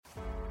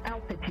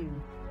Altitude.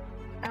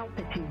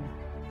 Altitude.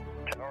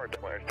 Tower,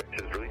 Delaware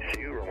Station is release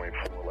you, runway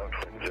 4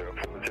 left, wind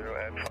 040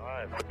 at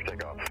 5, clear for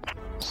takeoff.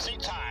 Seat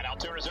tied,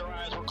 altimeter 0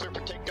 eyes, we're clear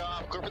for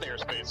takeoff, clear for the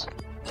airspace.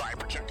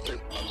 Viper check 2.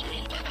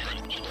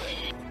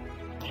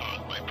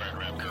 My right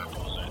ramp curve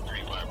was at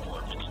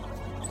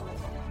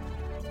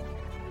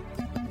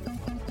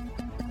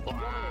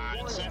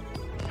 354. Set.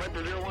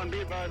 Viper 01,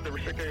 be advised, the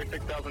restricted area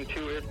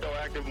 6002 is still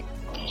active.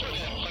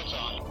 That's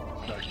on.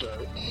 Next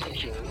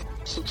picture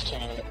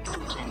 610,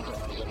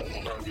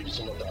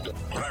 15,000,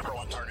 Viper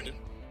 1 targeted.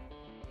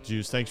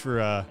 Juice, thanks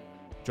for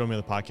joining me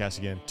on the podcast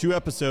again. 2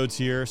 episodes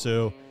here,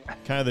 so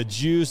kind of the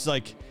Juice,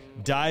 like,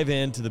 dive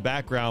into the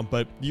background,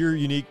 but you're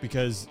unique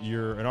because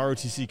you're an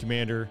ROTC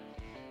commander,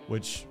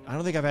 which I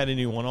don't think I've had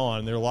anyone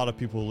on. There are a lot of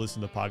people who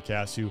listen to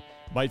podcasts who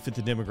might fit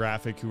the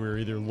demographic, who are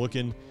either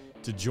looking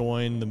to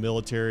join the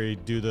military,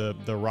 do the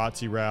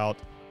ROTC route.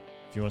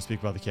 If you want to speak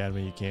about the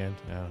academy, you can.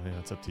 I don't know,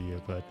 it's up to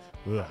you, but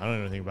I don't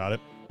know anything about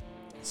it.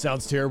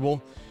 Sounds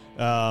terrible.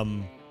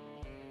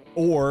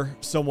 Or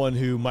someone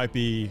who might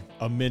be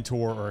a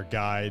mentor or a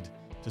guide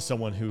to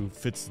someone who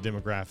fits the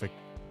demographic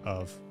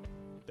of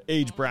the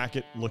age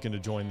bracket looking to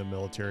join the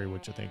military,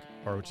 which I think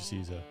ROTC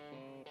is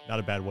not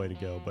a bad way to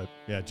go. But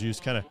yeah,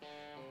 Juice, can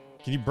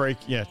you give me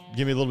a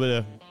little bit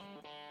of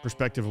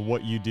perspective of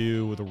what you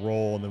do with a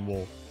role, and then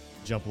we'll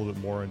jump a little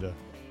bit more into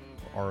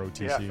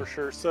ROTC. Yeah, for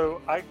sure.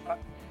 So I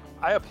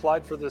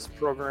applied for this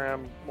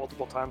program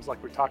multiple times,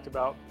 like we talked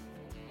about,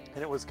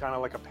 and it was kind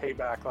of like a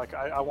payback. Like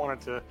I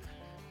wanted to,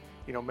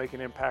 make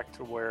an impact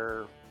to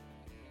where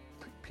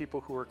people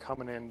who were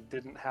coming in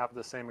didn't have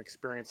the same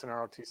experience in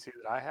ROTC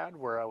that I had,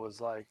 where I was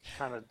like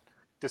kind of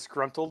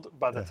disgruntled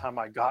by the time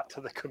I got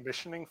to the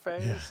commissioning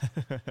phase.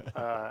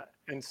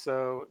 And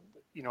so,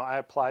 I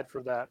applied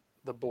for the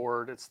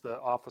board. It's the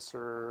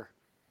officer,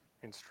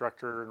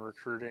 instructor, and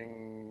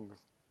recruiting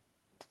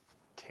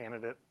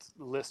candidate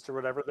list or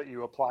whatever that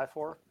you apply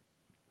for.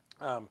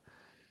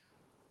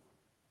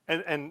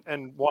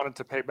 And wanted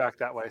to pay back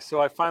that way. So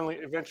I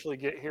eventually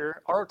get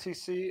here.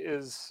 ROTC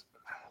is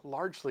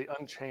largely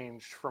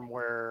unchanged from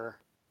where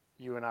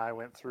you and I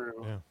went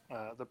through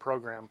the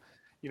program.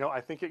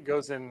 I think it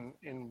goes in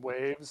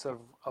waves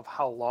of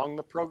how long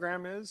the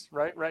program is,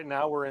 right? Right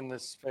now we're in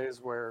this phase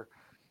where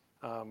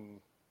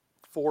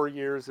 4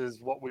 years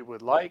is what we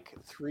would like.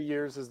 3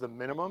 years is the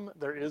minimum.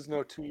 There is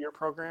no 2-year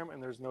program,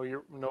 and there's no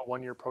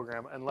 1-year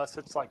program unless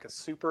it's like a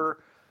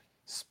super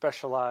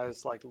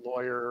specialized like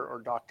lawyer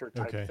or doctor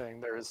type thing.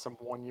 There is some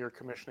 1-year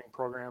commissioning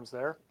programs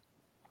there,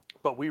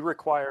 but we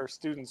require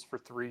students for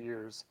 3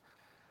 years.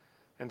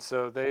 And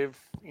so they've,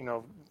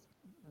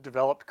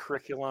 developed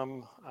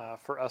curriculum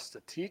for us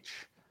to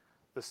teach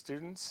the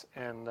students.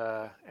 And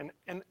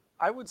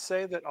I would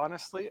say that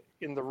honestly,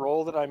 in the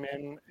role that I'm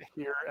in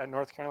here at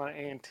North Carolina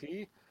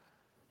A&T,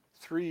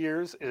 3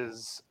 years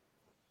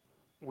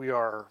we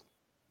are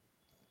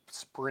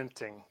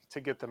sprinting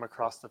to get them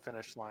across the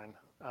finish line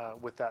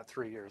with that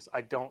 3 years.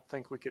 I don't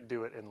think we could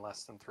do it in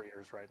less than 3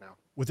 years right now.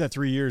 With that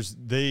 3 years,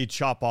 they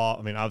chop off.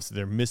 I mean, obviously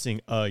they're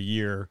missing a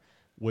year,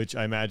 which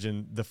I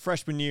imagine the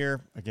freshman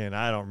year, again,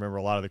 I don't remember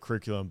a lot of the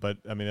curriculum, but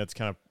I mean, that's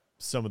kind of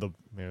some of the,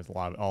 there's a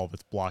lot of all of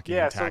it's blocking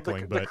and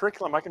tackling. So the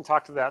curriculum, I can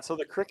talk to that. So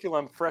the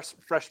curriculum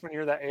freshman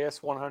year, that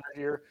AS 100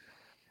 year,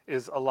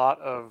 is a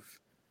lot of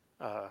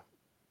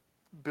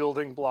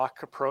building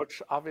block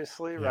approach,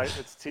 obviously, right?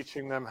 It's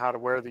teaching them how to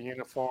wear the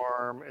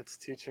uniform. It's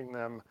teaching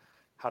them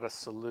how to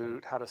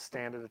salute, how to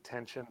stand at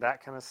attention,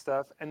 that kind of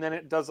stuff. And then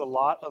it does a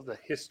lot of the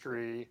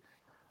history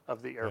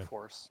of the Air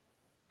Force.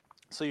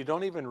 So you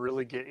don't even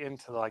really get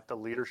into like the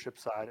leadership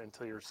side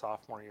until your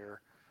sophomore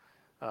year.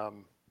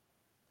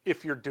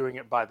 If you're doing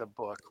it by the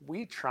book.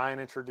 We try and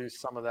introduce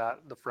some of that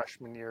the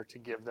freshman year to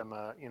give them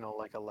a,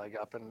 like a leg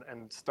up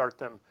and start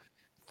them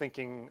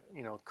thinking,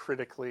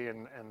 critically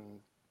and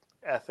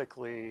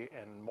ethically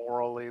and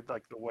morally,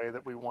 like the way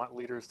that we want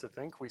leaders to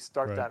think. We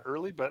start that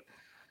early, but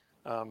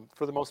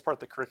for the most part,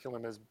 the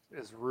curriculum is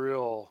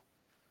real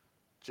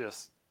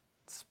just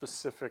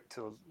specific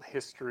to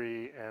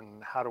history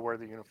and how to wear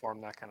the uniform,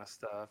 that kind of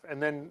stuff.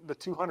 And then the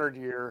 200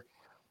 year,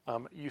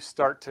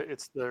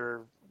 it's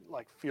their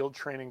like field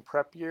training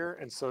prep year.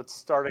 And so it's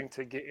starting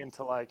to get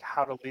into like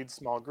how to lead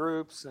small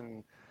groups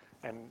and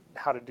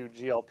how to do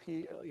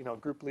GLP,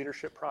 group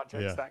leadership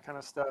projects, that kind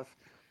of stuff.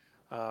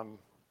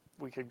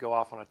 We could go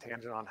off on a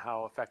tangent on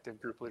how effective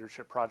group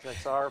leadership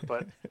projects are,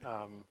 but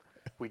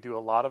we do a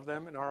lot of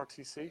them in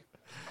ROTC.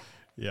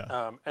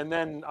 And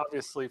then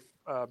obviously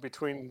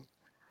between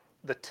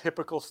the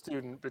typical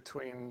student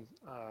between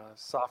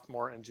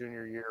sophomore and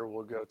junior year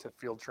will go to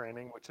field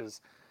training, which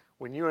is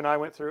when you and I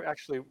went through,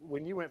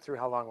 when you went through,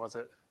 how long was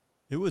it?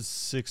 It was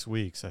 6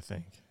 weeks, I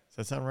think. Does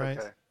that sound right?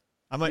 Okay.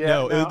 I might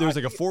know. There was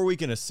like a 4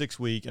 week and a 6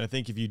 week. And I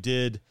think if you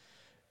did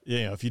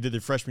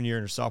the freshman year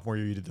and your sophomore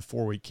year, you did the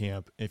 4 week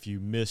camp. If you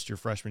missed your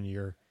freshman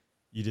year,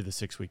 you did the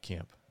 6 week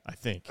camp, I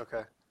think.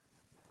 Okay.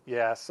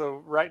 Yeah.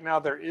 So right now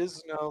there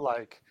is no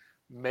like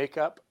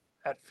makeup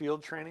at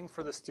field training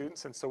for the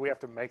students. And so we have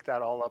to make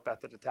that all up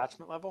at the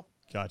detachment level.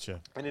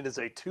 Gotcha. And it is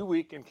a 2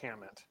 week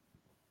encampment.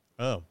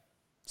 Oh.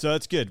 So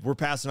that's good. We're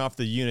passing off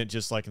the unit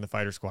just like in the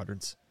fighter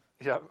squadrons.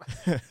 Yep.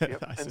 Yep.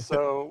 I see. And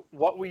so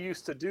what we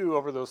used to do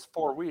over those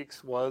 4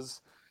 weeks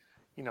was,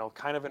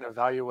 kind of an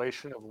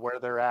evaluation of where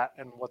they're at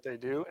and what they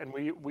do. And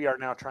we are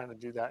now trying to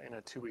do that in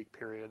a 2-week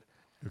period.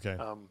 Okay.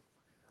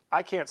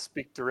 I can't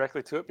speak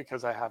directly to it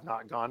because I have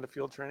not gone to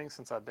field training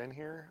since I've been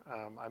here.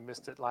 I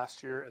missed it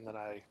last year, and then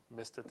I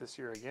missed it this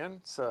year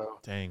again. So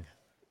Dang.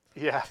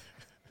 yeah,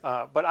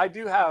 but I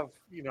do have,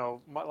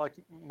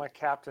 my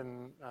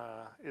captain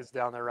is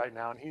down there right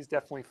now, and he's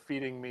definitely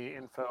feeding me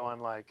info on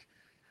like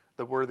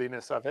the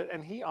worthiness of it.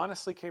 And he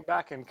honestly came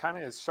back and kind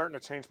of is starting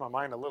to change my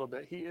mind a little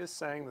bit. He is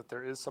saying that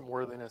there is some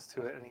worthiness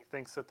to it, and he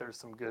thinks that there's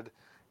some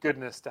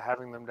goodness to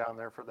having them down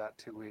there for that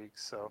 2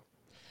 weeks. So.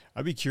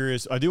 I'd be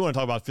curious. I do want to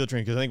talk about field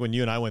training because I think when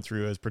you and I went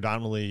through it was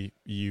predominantly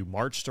you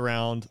marched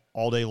around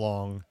all day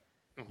long.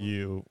 Mm-hmm.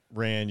 You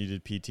ran, you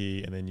did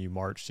PT, and then you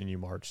marched and you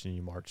marched and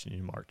you marched and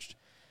you marched,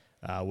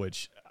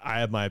 which I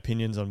have my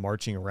opinions on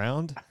marching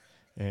around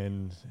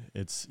and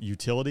its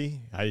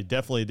utility. I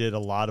definitely did a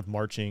lot of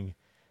marching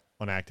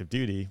on active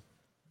duty.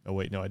 Oh,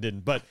 wait, no, I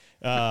didn't. But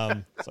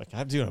it's like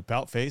I'm doing an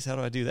about face. How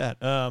do I do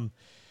that?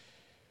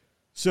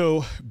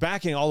 So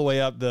backing all the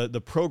way up,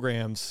 the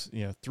programs,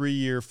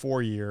 3-year,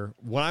 4-year.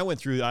 When I went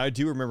through, I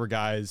do remember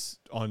guys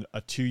on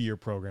a 2-year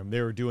program.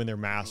 They were doing their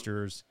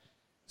masters.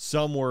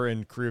 Some were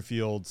in career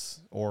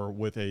fields or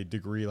with a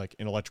degree like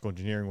in electrical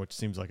engineering, which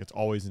seems like it's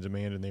always in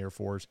demand in the Air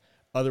Force.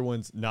 Other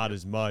ones, not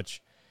as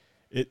much.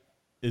 It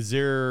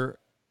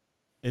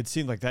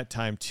seemed like that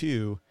time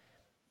too,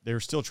 they were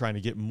still trying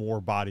to get more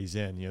bodies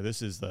in.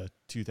 This is the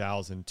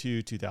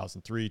 2002,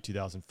 2003,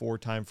 2004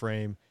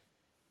 timeframe.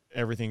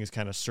 Everything is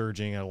kind of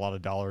surging and a lot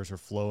of dollars are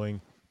flowing.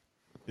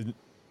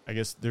 I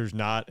guess there's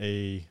not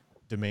a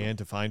demand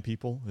to find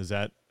people. Is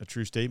that a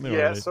true statement?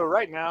 Yeah. So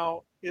right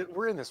now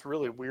we're in this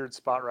really weird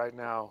spot right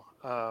now.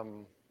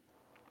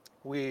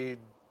 We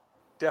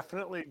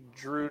definitely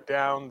drew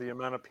down the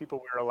amount of people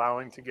we were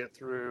allowing to get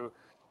through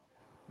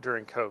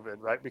during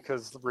COVID, right?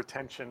 Because the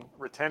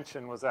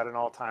retention was at an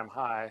all-time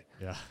high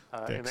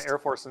in the Air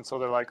Force. And so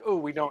they're like, oh,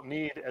 we don't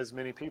need as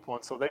many people.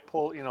 And so they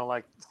pull,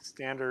 like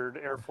standard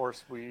Air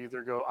Force, we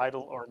either go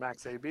idle or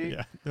max AB.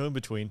 Yeah, no in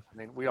between. I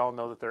mean, we all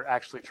know that they're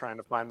actually trying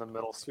to find the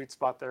middle sweet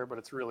spot there, but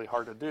it's really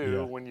hard to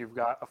do when you've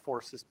got a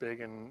force this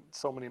big and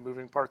so many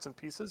moving parts and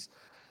pieces.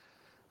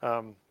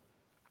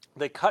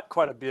 They cut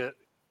quite a bit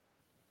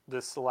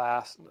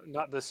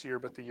not this year,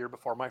 but the year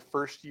before. My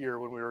first year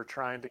when we were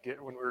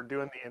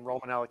doing the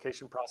enrollment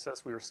allocation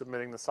process, we were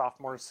submitting the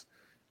sophomores'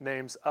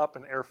 names up,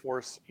 and Air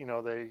Force,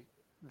 they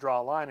draw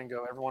a line and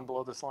go, everyone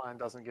below this line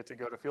doesn't get to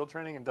go to field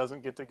training and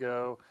doesn't get to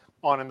go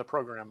on in the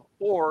program.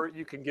 Or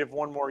you can give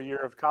one more year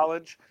of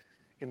college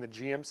in the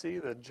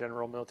GMC, the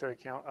General Military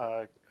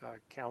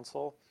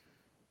Council.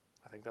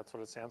 I think that's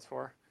what it stands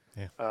for.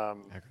 Yeah.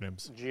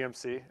 Acronyms.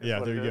 GMC. Yeah,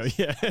 there you go.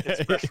 Yeah.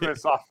 It's freshmen and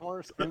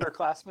sophomores,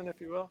 underclassmen,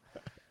 if you will.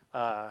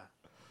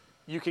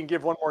 You can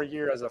give one more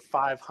year as a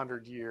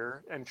 500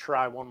 year and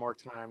try one more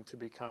time to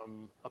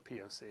become a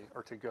POC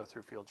or to go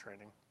through field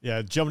training.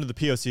 Yeah, jumping to the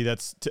POC,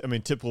 that's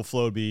typical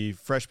flow would be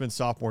freshman,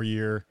 sophomore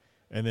year,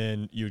 and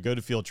then you would go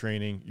to field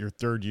training. Your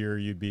third year,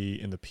 you'd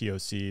be in the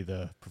POC,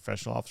 the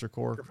Professional Officer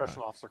Corps.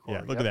 Professional Officer Corps.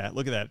 Yeah, look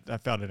at that. I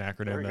found an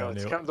acronym. There we go.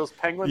 It's kind of those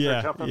penguins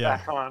are jumping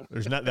back on.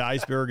 The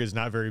iceberg is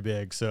not very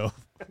big, so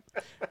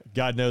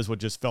God knows what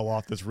just fell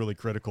off that's really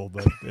critical,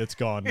 but it's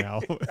gone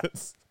now.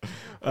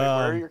 Where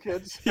are your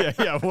kids?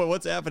 yeah.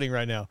 What's happening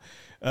right now?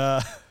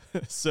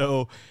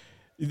 So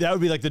that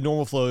would be like the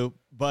normal flow,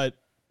 but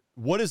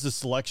what is the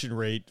selection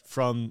rate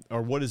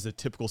or what is the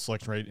typical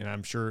selection rate? And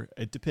I'm sure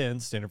it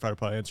depends, standard fighter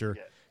pilot answer,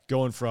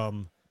 going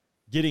from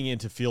getting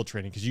into field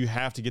training, because you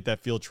have to get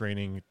that field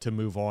training to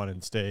move on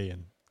and stay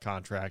and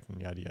contract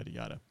and yada, yada,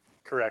 yada.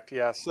 Correct.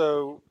 Yeah.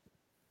 So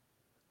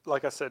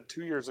like I said,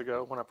 2 years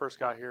ago when I first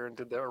got here and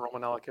did the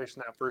enrollment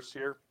allocation that first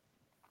year,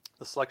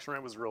 the selection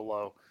rate was real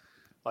low.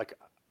 Like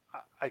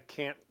I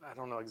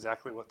don't know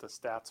exactly what the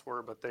stats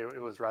were, but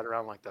it was right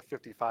around like the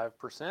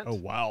 55%. Oh,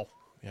 wow.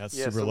 Yeah, that's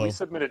super so low. We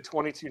submitted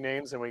 22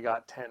 names and we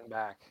got 10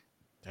 back.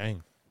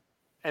 Dang.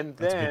 And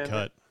that's then a big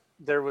cut.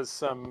 There was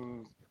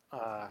some,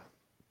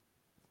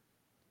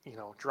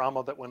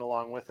 drama that went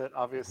along with it.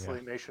 Obviously,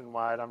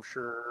 nationwide, I'm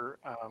sure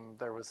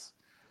there was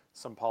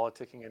some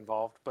politicking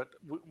involved, but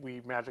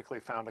we magically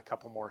found a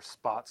couple more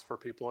spots for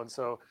people. And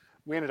so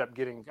we ended up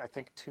getting, I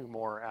think, 2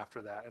 more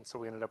after that. And so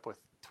we ended up with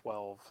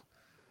 12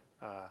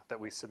 that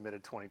we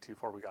submitted 22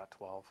 for. We got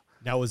 12.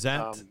 Now, was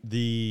that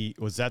the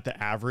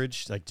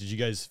average? Like,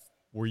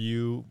 were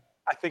you?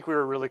 I think we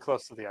were really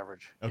close to the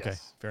average. Okay,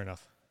 yes. fair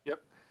enough. Yep.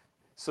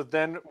 So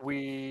then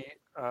we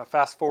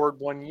fast forward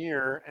 1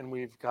 year and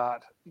we've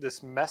got this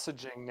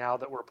messaging now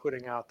that we're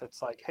putting out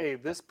that's like, hey,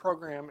 this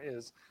program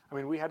is,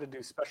 we had to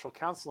do special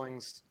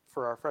counselings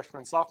for our freshmen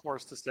and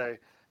sophomores to say,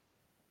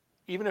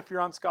 even if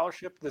you're on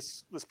scholarship,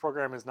 this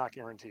program is not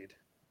guaranteed.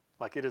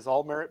 Like, it is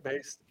all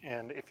merit-based,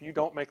 and if you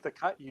don't make the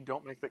cut, you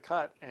don't make the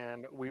cut,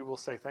 and we will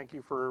say thank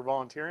you for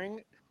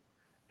volunteering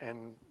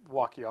and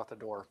walk you out the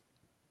door.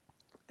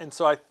 And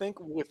so I think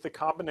with the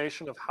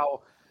combination of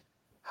how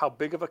how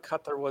big of a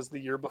cut there was the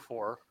year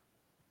before,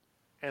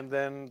 and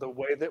then the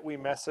way that we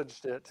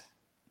messaged it,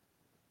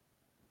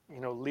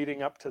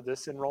 leading up to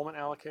this enrollment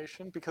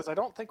allocation, because I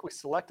don't think we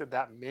selected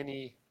that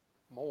many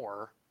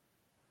more,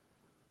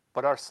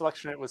 but our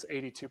selection rate was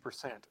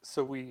 82%.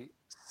 So we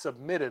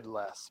submitted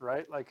less,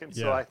 right?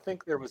 So I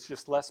think there was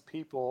just less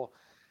people.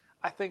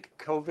 I think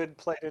COVID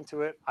played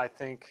into it. I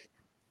think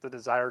the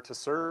desire to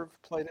serve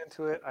played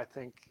into it. I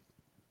think,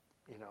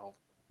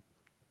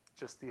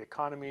 just the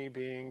economy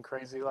being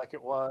crazy like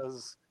it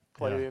was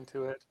played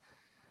into it.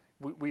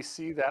 We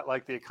see that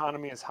the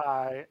economy is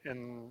high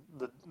and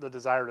the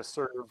desire to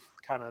serve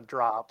kind of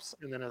drops.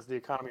 And then as the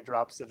economy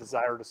drops, the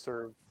desire to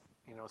serve,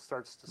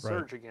 starts to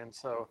surge again.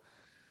 So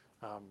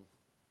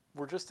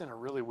we're just in a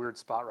really weird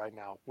spot right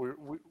now.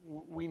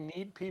 We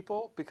need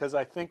people, because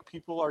I think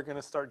people are going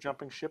to start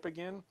jumping ship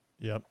again.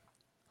 Yep.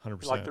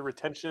 100%. Like the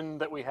retention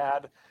that we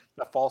had,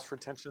 the false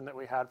retention that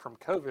we had from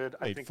COVID,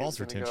 I think false is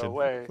going to retention. go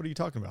away. What are you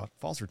talking about?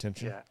 False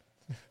retention. Yeah.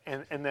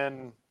 And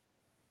then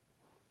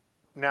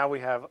now we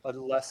have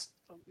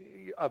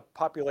a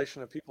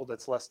population of people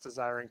that's less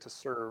desiring to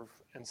serve.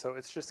 And so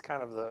it's just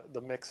kind of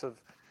the mix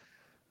of,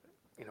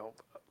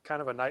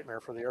 kind of a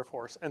nightmare for the Air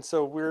Force. And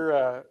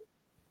so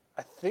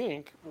I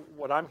think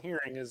what I'm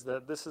hearing is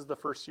that this is the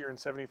first year in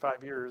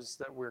 75 years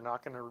that we're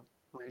not going to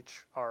reach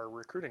our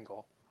recruiting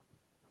goal.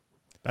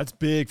 That's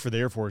big for the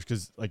Air Force,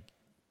 because the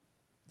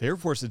Air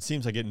Force, it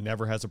seems like it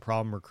never has a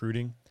problem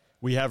recruiting.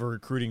 We have a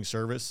recruiting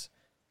service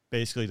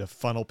basically to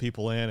funnel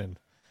people in and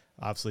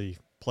obviously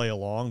play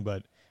along,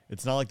 but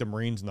it's not like the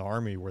Marines and the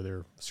Army where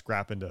they're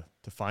scrapping to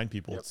find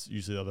people. Yep. It's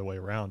usually the other way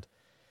around.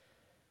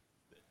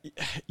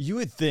 You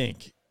would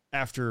think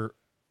after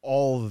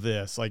all of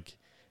this,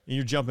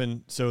 you're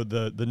jumping, so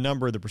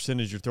the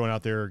percentage you're throwing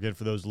out there, again,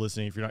 for those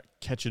listening, if you're not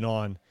catching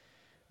on,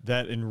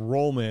 that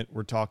enrollment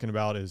we're talking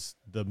about is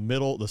the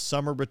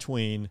summer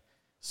between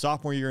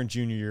sophomore year and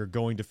junior year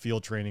going to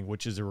field training,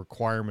 which is a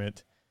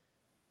requirement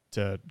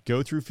to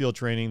go through field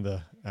training,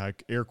 the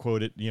air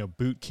quoted,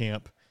 boot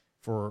camp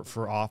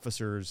for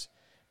officers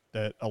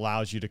that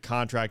allows you to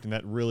contract. And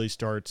that really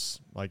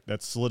starts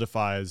that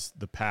solidifies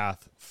the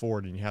path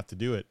forward, and you have to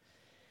do it.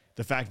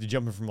 The fact that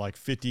jumping from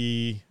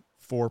 54%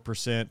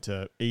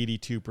 to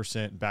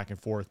 82% back and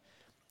forth,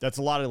 that's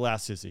a lot of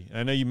elasticity. And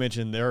I know you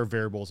mentioned there are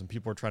variables and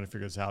people are trying to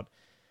figure this out.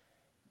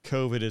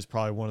 COVID is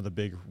probably one of the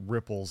big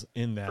ripples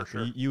in that. For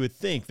sure. You would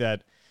think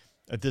that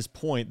at this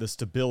point, the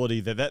stability,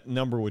 that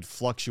number would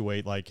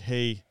fluctuate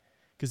hey,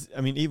 because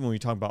even when we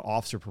talk about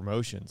officer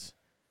promotions,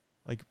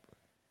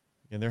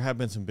 and there have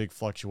been some big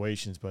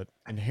fluctuations, but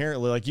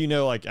inherently, I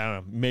don't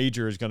know,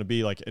 major is going to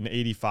be an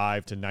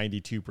 85 to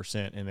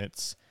 92%. And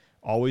it's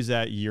always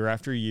that year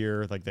after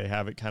year, they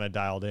have it kind of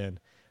dialed in.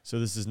 So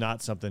this is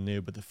not something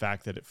new, but the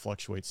fact that it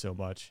fluctuates so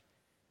much,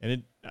 and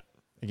it,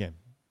 again.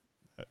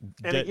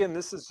 Again,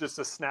 this is just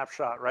a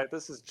snapshot, right?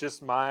 This is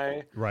just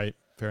my. Right.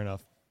 Fair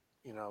enough.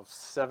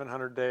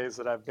 700 days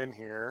that I've been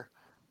here.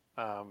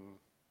 But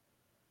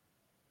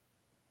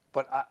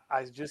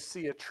I just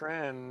see a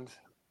trend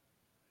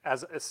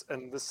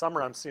and this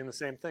summer I'm seeing the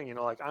same thing,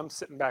 I'm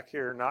sitting back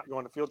here not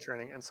going to field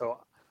training. And so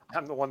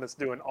I'm the one that's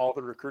doing all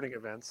the recruiting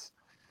events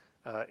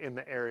in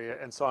the area.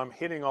 And so I'm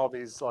hitting all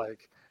these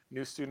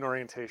new student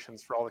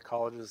orientations for all the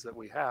colleges that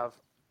we have.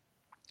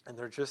 And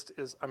there just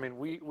is,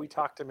 we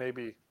talked to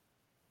maybe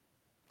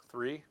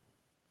 3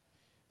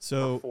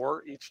 or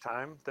 4 each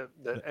time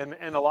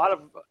and a lot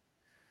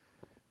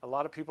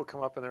of people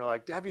come up and they're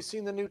like, have you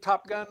seen the new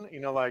Top Gun?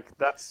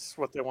 That's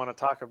what they want to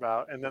talk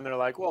about. And then they're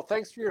like, well,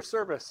 thanks for your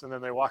service. And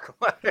then they walk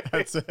away.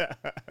 That's it.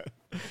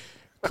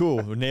 Cool.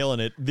 We're nailing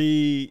it.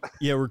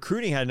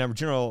 Recruiting had a number.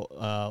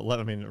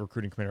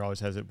 Recruiting commander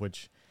always has it,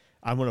 which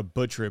I'm going to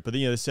butcher it. But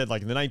they said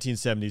in the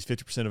 1970s,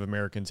 50% of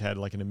Americans had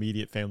an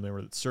immediate family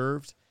member that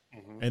served.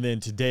 Mm-hmm. And then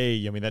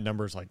today, that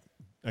number is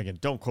again,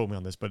 don't quote me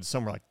on this, but it's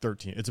somewhere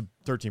 13. It's a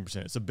 13%.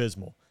 It's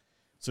abysmal.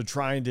 So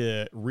trying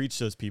to reach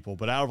those people,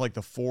 but out of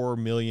the 4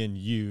 million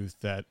youth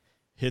that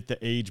hit the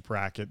age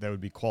bracket that would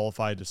be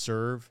qualified to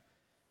serve,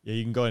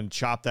 you can go ahead and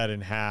chop that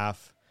in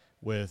half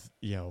with,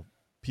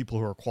 people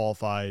who are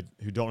qualified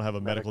who don't have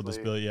a medical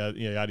disability,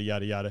 yada,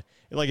 yada, yada.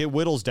 It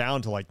whittles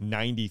down to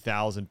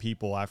 90,000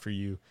 people after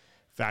you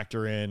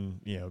factor in,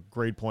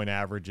 grade point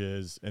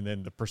averages and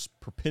then the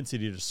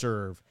propensity to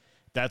serve.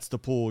 That's the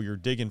pool you're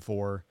digging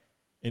for,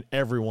 and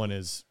everyone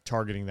is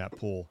targeting that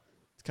pool.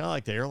 It's kind of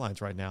like the airlines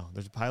right now.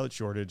 There's a pilot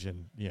shortage,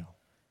 and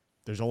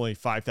there's only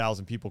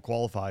 5,000 people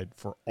qualified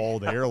for all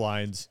the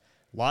airlines.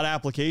 A lot of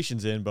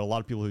applications in, but a lot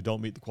of people who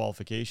don't meet the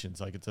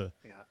qualifications. It's a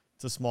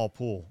small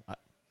pool.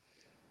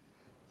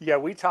 Yeah,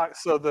 we talk.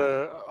 So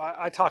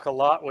I talk a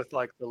lot with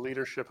the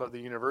leadership of the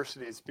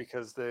universities,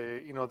 because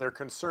they're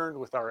concerned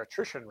with our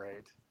attrition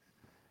rate,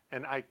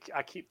 and I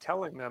keep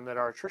telling them that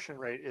our attrition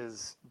rate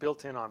is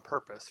built in on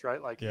purpose, right?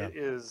 It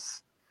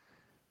is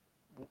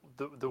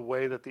the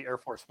way that the Air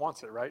Force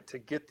wants it, right? To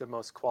get the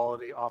most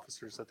quality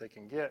officers that they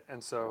can get.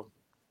 And so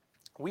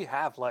we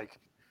have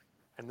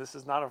and this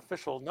is not an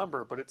official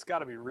number, but it's got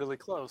to be really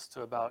close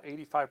to about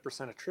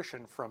 85%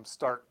 attrition from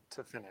start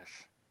to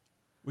finish.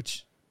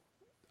 Which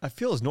I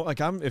feel as no, like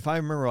if I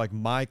remember like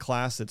my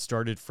class that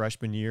started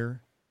freshman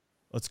year,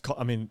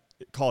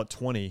 call it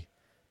 20.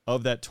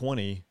 Of that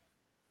 20,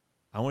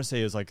 I want to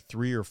say it was like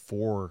 3 or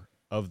 4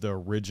 of the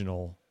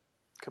original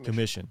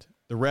commissioned.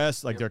 The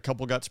rest, like there a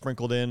couple got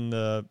sprinkled in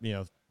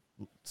the,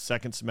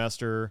 second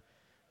semester,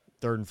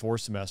 third and fourth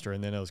semester,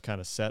 and then it was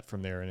kind of set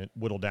from there, and it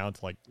whittled down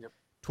to like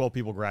 12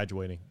 people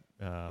graduating.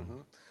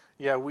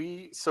 Yeah,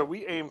 we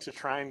aim to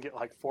try and get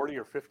like 40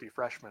 or 50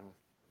 freshmen.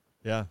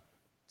 Yeah.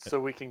 So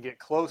we can get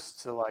close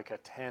to like a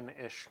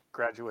 10-ish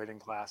graduating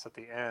class at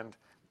the end.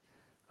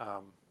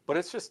 But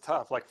it's just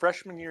tough. Like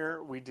freshman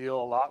year, we deal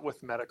a lot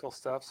with medical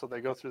stuff. So they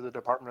go through the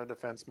Department of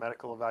Defense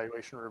Medical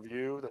Evaluation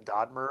Review, the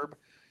DODMERB,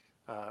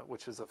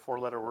 which is a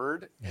 4-letter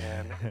word.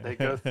 And they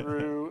go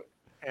through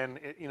and,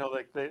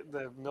 like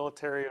the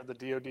military or the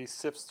DOD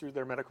sifts through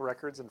their medical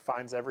records and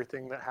finds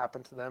everything that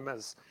happened to them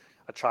as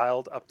a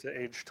child up to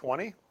age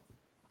 20.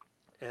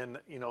 And,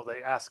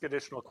 they ask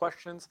additional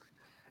questions.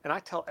 And I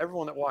tell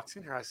everyone that walks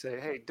in here, I say,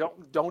 hey,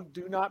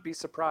 do not be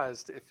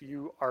surprised if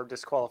you are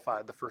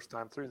disqualified the first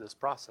time through this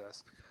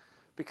process,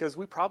 because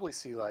we probably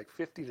see like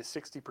 50 to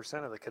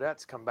 60% of the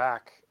cadets come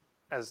back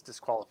as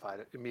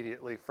disqualified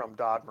immediately from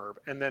DODMERB.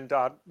 And then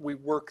we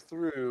work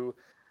through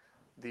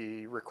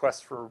the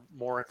request for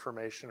more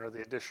information or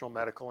the additional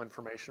medical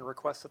information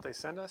requests that they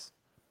send us.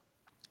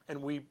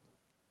 And we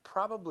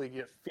probably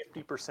get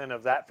 50%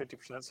 of that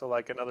 50%, so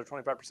like another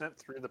 25%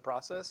 through the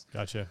process.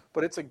 Gotcha.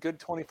 But it's a good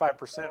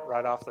 25%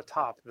 right off the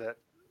top that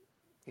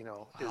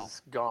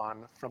is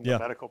gone from the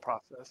medical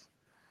process.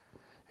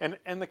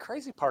 And the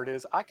crazy part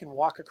is I can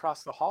walk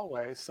across the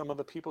hallway some of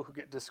the people who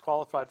get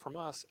disqualified from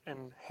us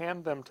and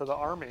hand them to the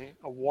Army,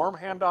 a warm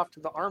handoff to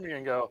the Army,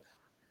 and go,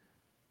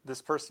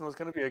 this person was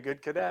going to be a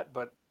good cadet,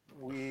 but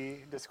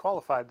we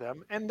disqualified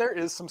them. And there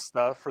is some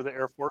stuff for the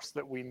Air Force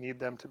that we need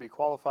them to be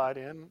qualified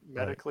in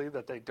medically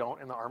that they don't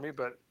in the Army.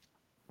 But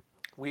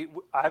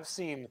I've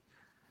seen,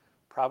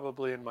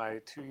 probably in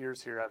my 2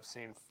 years here, I've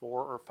seen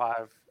 4 or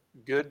 5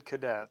 good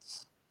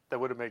cadets that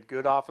would have made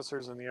good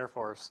officers in the Air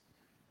Force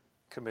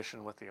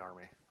commission with the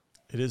Army.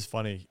 It is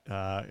funny.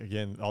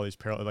 Again, all these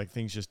parallel, like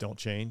things just don't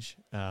change.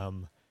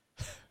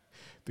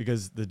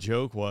 Because the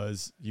joke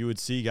was you would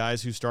see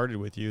guys who started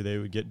with you, they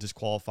would get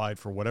disqualified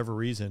for whatever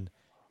reason.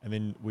 And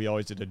then we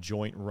always did a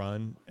joint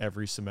run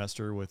every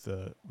semester with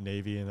the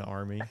Navy and the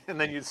Army. And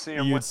then you'd see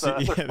them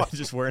they're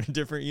just wearing a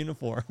different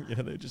uniform.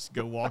 They just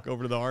go walk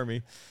over to the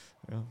Army.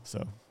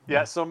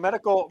 So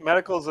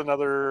medical is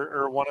another,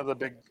 or one of the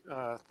big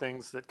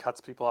things that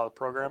cuts people out of the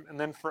program. And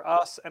then for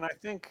us, and I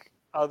think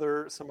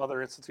some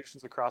other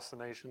institutions across the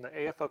nation, the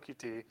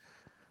AFOQT,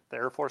 the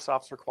Air Force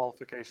Officer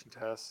Qualification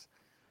Test,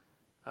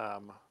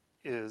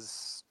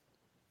 is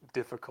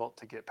difficult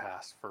to get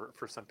past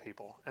for some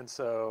people. And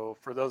so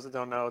for those that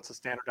don't know, it's a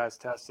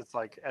standardized test. It's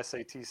like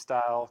SAT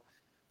style,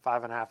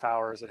 5.5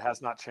 hours. It has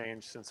not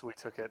changed since we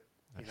took it,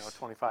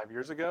 25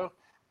 years ago.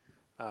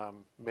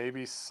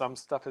 Maybe some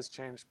stuff has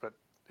changed, but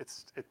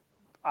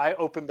I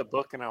opened the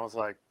book and I was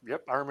like,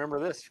 yep, I remember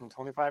this from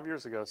 25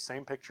 years ago.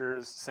 Same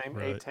pictures, same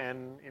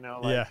A10,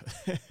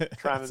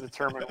 trying to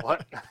determine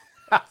what,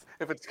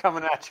 if it's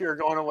coming at you or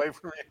going away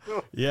from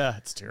you. Yeah,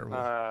 it's terrible.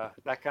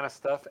 That kind of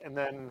stuff. And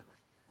then,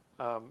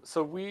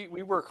 so we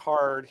work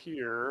hard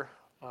here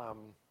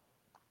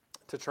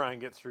to try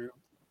and get through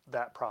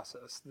that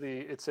process.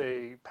 It's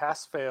a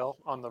pass-fail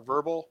on the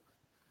verbal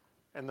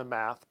and the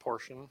math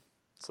portion.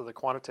 So the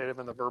quantitative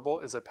and the verbal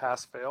is a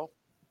pass-fail.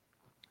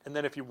 And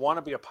then if you want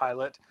to be a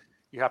pilot,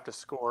 you have to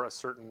score a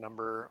certain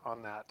number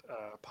on that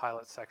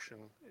pilot section,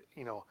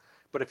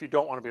 But if you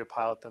don't want to be a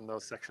pilot, then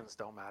those sections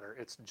don't matter.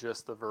 It's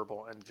just the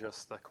verbal and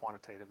just the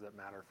quantitative that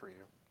matter for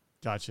you.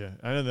 Gotcha.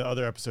 I know the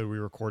other episode we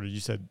recorded, you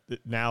said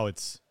that now you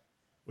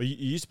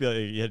used to be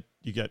like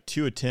you got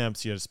 2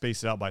 attempts, you had to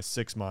space it out by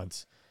 6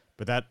 months,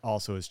 but that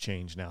also has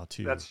changed now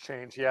too. That's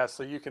changed, yeah.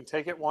 So you can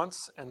take it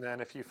once, and then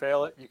if you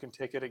fail it, you can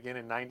take it again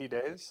in 90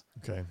 days.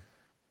 Okay.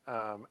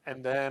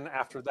 And then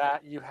after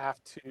that, you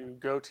have to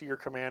go to your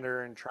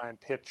commander and try and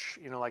pitch,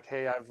 like,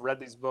 hey, I've read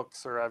these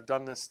books or I've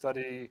done this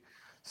study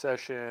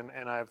session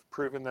and I've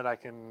proven that I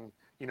can,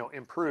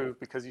 improve,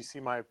 because you see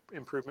my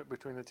improvement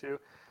between the two.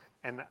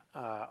 And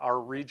our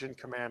region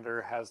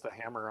commander has the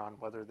hammer on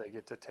whether they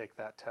get to take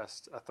that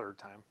test a third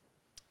time.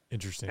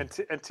 Interesting.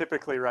 And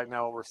typically right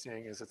now what we're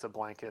seeing is it's a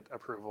blanket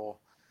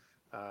approval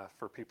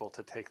for people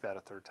to take that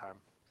a third time.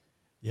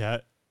 Yeah.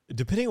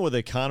 Depending on what the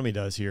economy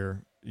does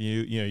here,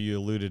 you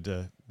alluded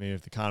to, maybe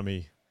if the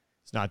economy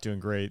is not doing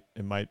great,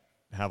 it might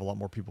have a lot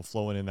more people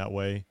flowing in that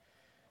way.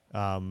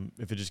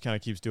 If it just kind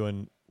of keeps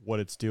doing what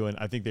it's doing,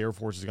 I think the Air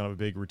Force is going to have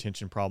a big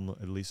retention problem,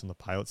 at least on the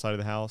pilot side of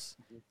the house.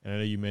 Mm-hmm. And I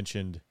know you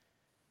mentioned,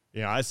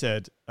 I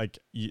said, like,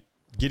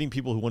 getting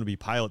people who want to be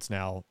pilots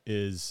now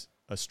is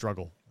a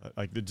struggle.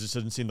 Like, it just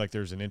doesn't seem like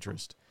there's an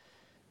interest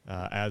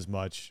as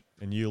much.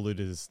 And you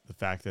alluded to the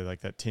fact that,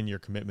 like, that 10-year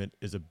commitment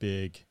is a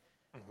big,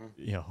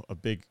 a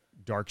big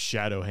dark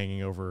shadow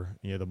hanging over,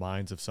 the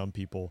minds of some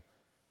people.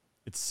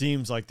 It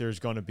seems like there's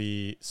going to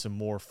be some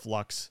more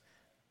flux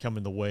come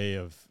in the way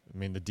of, I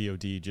mean, the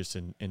DoD just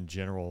in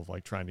general of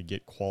like trying to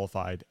get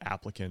qualified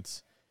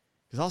applicants.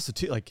 Because also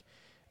too, like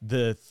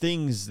the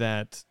things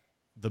that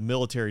the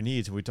military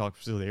needs, and we talk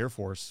specifically the Air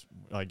Force,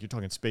 like you're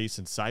talking space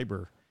and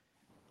cyber,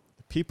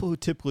 the people who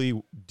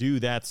typically do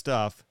that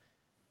stuff,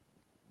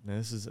 and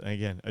this is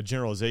again a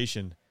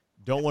generalization,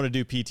 don't want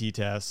to do PT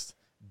tests,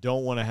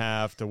 don't want to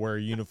have to wear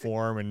a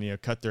uniform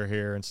and cut their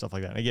hair and stuff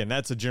like that. And again,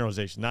 that's a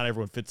generalization. Not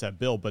everyone fits that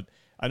bill, but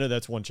I know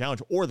that's one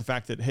challenge. Or the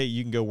fact that, hey,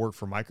 you can go work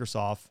for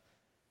Microsoft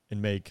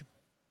and make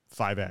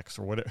 5x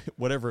or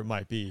whatever it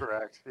might be.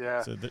 Correct.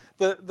 Yeah. So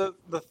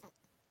The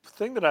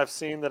thing that I've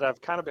seen that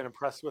I've kind of been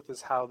impressed with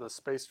is how the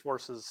Space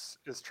Force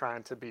is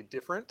trying to be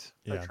different.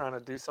 Yeah. They're trying to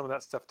do some of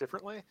that stuff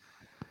differently.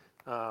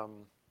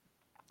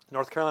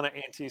 North Carolina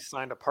A&T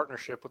signed a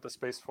partnership with the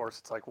Space Force.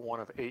 It's like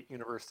one of 8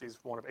 universities,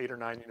 one of 8 or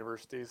 9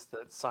 universities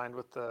that signed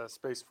with the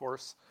Space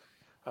Force.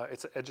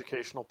 It's an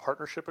educational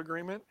partnership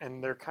agreement,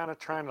 and they're kind of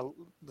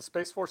the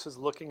Space Force is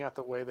looking at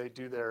the way they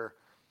do their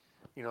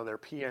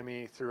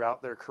PME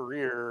throughout their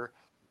career,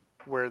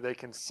 where they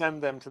can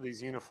send them to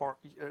these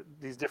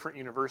different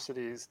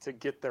universities to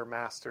get their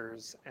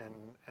masters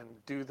and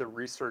do the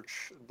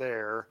research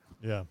there.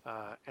 Yeah.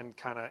 And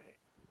kind of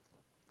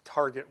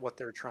target what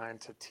they're trying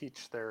to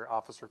teach their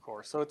officer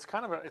corps. So it's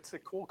kind of it's a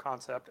cool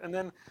concept. And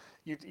then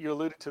you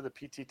alluded to the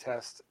PT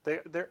test.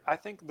 I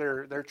think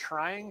they're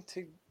trying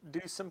to do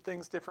some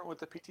things different with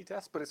the PT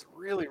test, but it's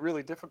really,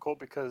 really difficult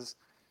because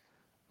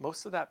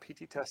most of that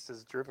PT test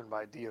is driven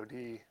by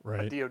DoD,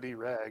 right. A DoD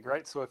reg,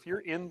 right? So if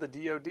you're in the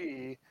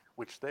DoD,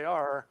 which they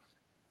are,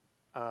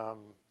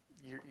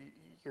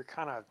 you're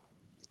kind of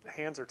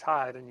hands are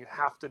tied, and you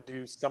have to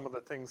do some of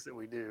the things that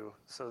we do.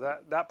 So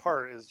that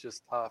part is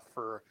just tough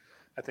for,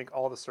 I think,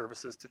 all the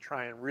services to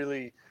try and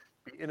really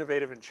be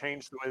innovative and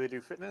change the way they do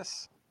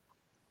fitness.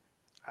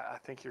 I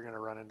think you're going to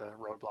run into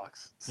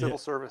roadblocks. Civil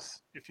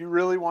service, if you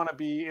really want to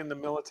be in the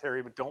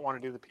military but don't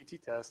want to do the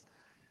PT test,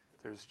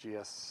 there's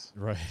GS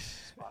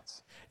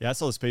spots. Yeah, I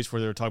saw the space where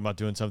they were talking about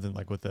doing something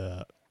like with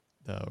the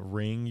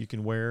ring you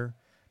can wear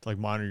to like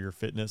monitor your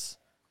fitness.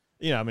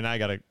 I mean, I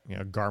got a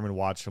Garmin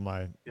watch on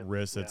my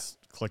wrist that's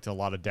collecting a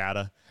lot of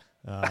data.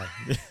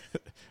 Just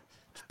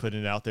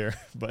putting it out there,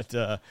 but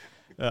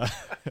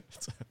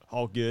it's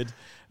all good.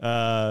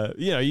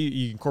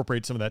 You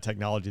incorporate some of that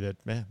technology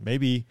that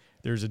maybe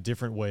there's a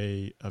different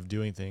way of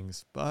doing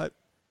things, but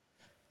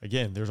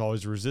again, there's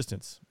always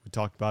resistance. We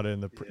talked about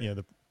it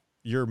in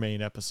your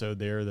main episode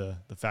there, the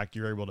fact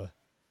you're able to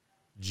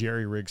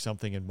jerry rig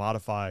something and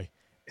modify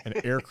an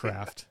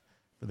aircraft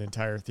for the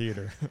entire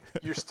theater.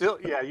 you're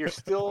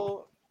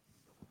still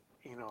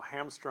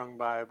hamstrung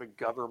by the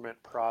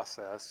government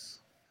process.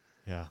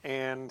 Yeah.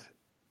 And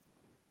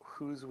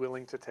who's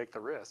willing to take the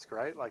risk,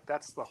 right? Like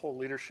that's the whole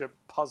leadership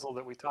puzzle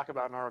that we talk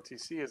about in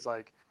ROTC is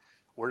like,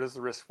 where does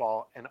the risk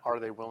fall, and are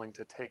they willing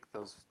to take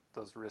those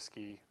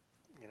risky,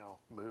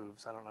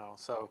 moves? I don't know.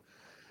 So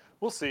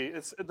we'll see.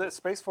 The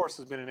Space Force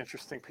has been an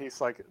interesting piece.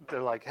 Like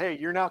they're like, hey,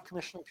 you're now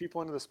commissioning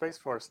people into the Space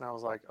Force, and I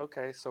was like,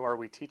 okay, so are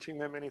we teaching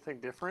them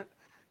anything different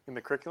in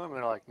the curriculum? And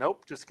they're like,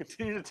 nope, just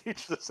continue to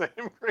teach the same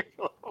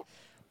curriculum.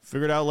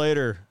 Figure it out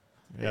later.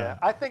 Yeah,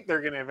 I think they're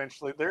going to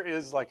eventually. There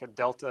is like a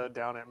Delta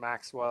down at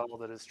Maxwell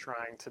that is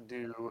trying to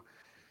do,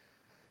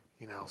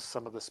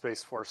 some of the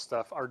Space Force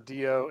stuff. Our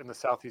DO in the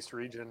Southeast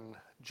region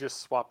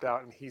just swapped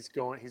out, and he's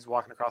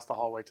walking across the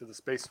hallway to the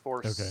Space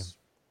Force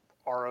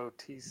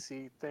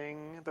ROTC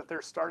thing that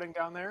they're starting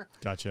down there.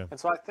 Gotcha. And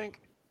so I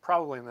think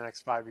probably in the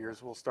next 5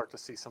 years, we'll start to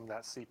see some of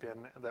that seep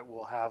in, that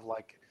we'll have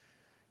like,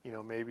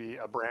 maybe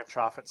a branch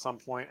off at some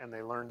point and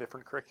they learn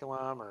different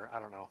curriculum, or I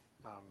don't know.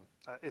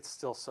 It's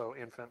still so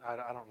infant. I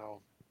don't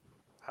know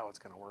how it's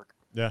going to work.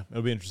 Yeah,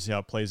 it'll be interesting to see how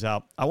it plays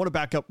out. I want to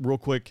back up real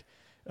quick,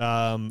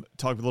 talk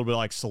a little bit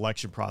like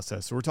selection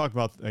process. So we're talking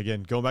about,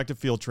 again, going back to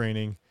field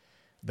training,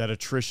 that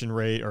attrition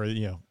rate, or,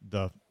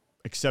 the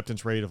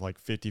acceptance rate of like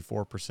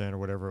 54% or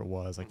whatever it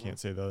was. I can't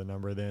say the other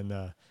number.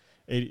 Then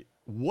 80.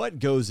 What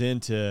goes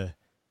into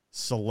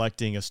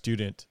selecting a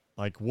student?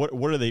 Like what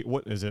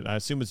is it? I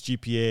assume it's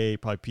GPA,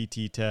 probably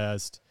PT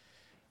test.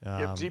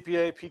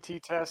 GPA,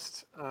 PT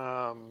test.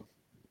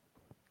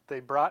 They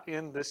brought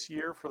in this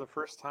year for the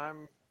first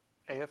time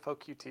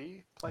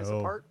AFOQT plays a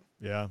part.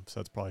 Yeah,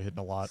 so that's probably hitting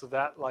a lot. So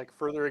that like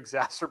further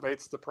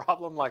exacerbates the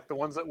problem. Like the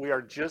ones that we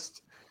are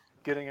just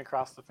getting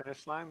across the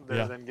finish line,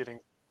 they're then getting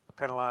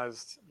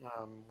penalized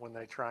when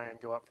they try and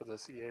go up for the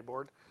CA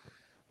board.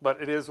 But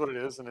it is what it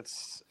is, and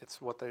it's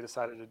what they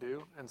decided to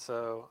do. And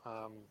so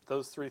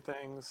those 3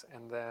 things,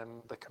 and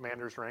then the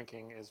commander's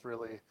ranking is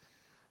really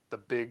the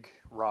big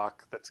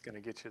rock that's going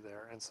to get you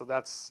there. And so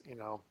that's,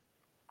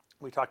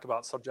 we talked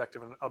about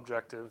subjective and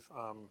objective.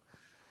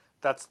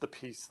 That's the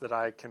piece that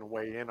I can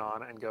weigh in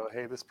on and go,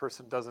 hey, this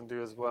person doesn't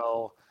do as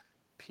well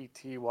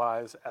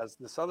PT-wise as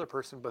this other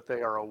person, but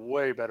they are a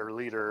way better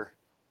leader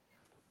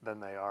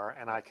than they are.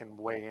 And I can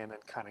weigh in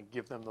and kind of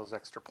give them those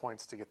extra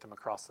points to get them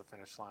across the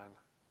finish line.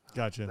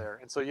 Gotcha. There.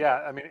 And so,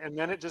 yeah, I mean, and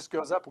then it just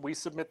goes up. We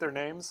submit their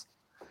names.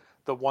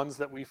 The ones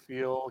that we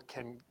feel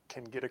can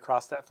get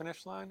across that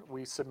finish line,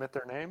 we submit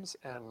their names,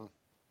 and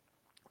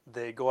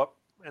They go up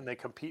and they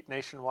compete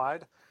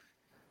nationwide,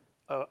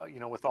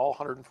 with all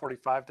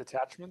 145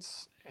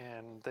 detachments,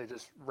 and they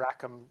just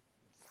rack them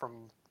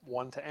from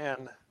 1 to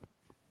N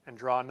and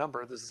draw a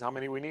number. This is how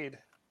many we need,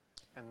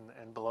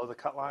 and below the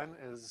cut line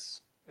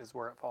is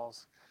where it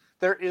falls.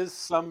 There is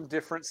some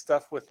different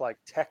stuff with like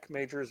tech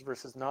majors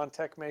versus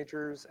non-tech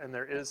majors, and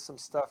there is some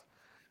stuff.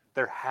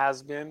 There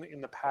has been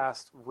in the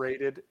past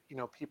rated,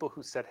 people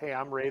who said, hey,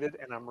 I'm rated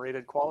and I'm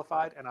rated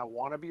qualified and I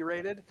want to be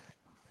rated.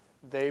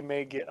 They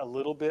may get a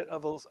little bit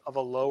of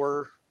a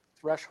lower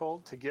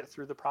threshold to get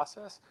through the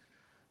process.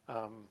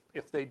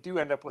 If they do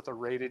end up with a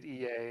rated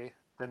EA,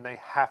 then they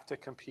have to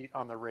compete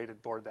on the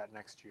rated board that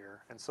next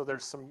year. And so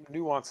there's some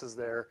nuances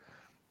there,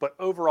 but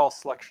overall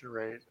selection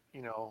rate,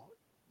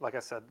 like I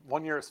said,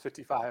 1 year it's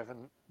 55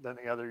 and then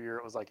the other year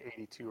it was like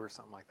 82 or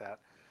something like that.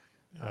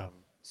 Yeah.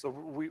 So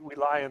we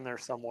lie in there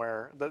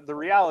somewhere. The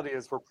reality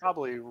is we're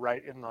probably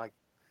right in like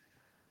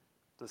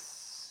the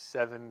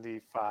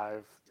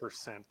 75%,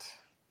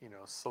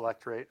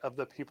 select rate of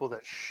the people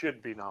that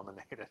should be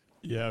nominated.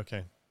 Yeah.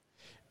 Okay.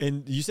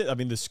 And you said,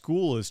 the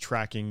school is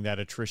tracking that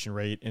attrition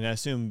rate, and I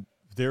assume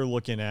they're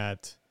looking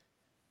at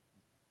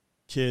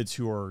kids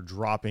who are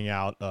dropping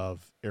out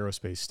of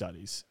aerospace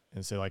studies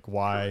and say like,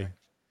 why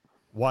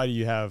do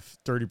you have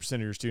 30%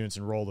 of your students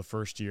enroll the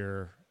first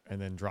year and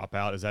then drop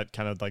out? Is that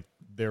kind of like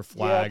their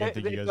flag? Yeah,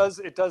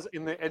 it does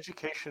in the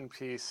education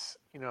piece,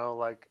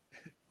 like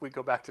we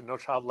go back to No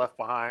Child Left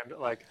Behind,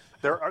 like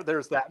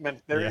there's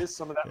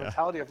some of that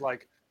mentality of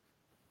like,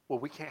 well,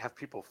 we can't have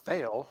people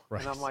fail.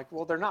 Right. And I'm like,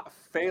 well, they're not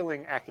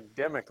failing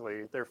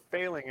academically. They're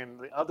failing in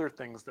the other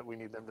things that we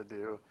need them to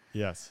do.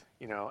 Yes.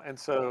 And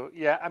so,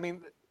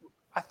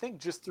 I think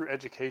just through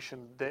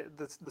education,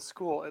 the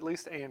school, at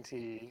least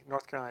A&T,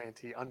 North Carolina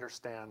A&T,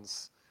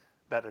 understands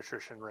that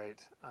attrition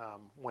rate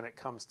when it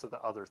comes to the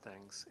other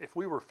things. If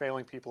we were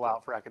failing people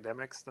out for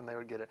academics, then they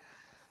would get it.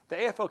 The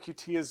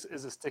AFLQT is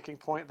a sticking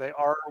point. They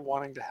are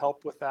wanting to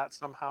help with that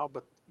somehow,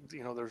 but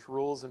there's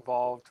rules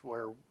involved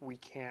where we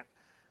can't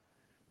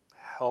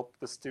help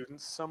the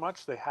students so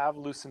much. They have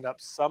loosened up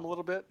some a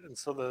little bit, and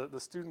so the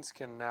students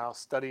can now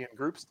study in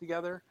groups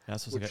together,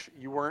 which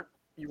you weren't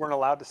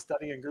allowed to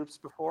study in groups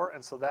before.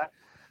 And so that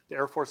the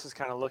Air Force is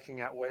kind of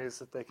looking at ways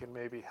that they can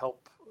maybe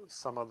help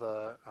some of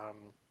the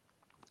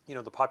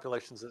the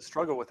populations that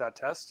struggle with that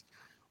test,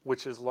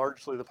 which is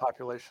largely the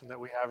population that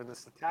we have in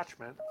this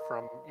detachment,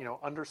 from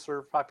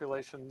underserved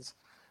populations,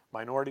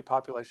 minority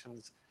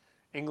populations,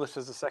 English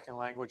as a second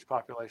language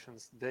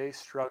populations. They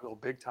struggle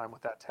big time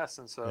with that test.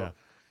 And so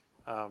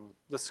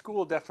the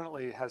school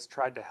definitely has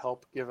tried to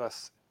help give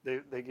us,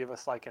 they give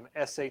us like an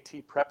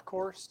SAT prep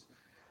course.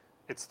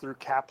 It's through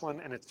Kaplan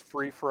and it's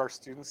free for our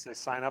students. They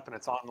sign up and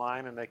it's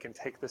online and they can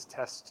take this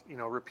test,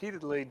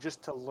 repeatedly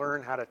just to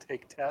learn how to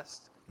take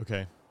tests.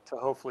 Okay. To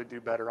hopefully do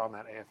better on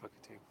that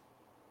AFOQT.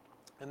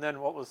 And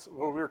then what we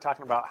were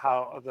talking about,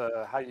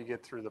 how you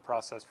get through the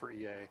process for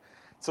EA.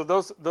 So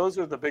those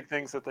are the big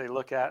things that they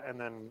look at, and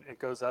then it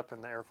goes up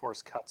and the Air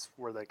Force cuts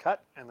where they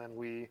cut, and then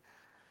we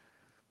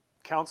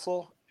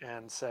counsel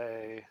and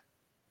say,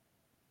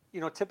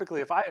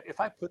 typically if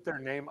I put their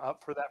name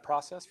up for that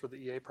process, for the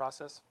EA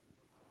process,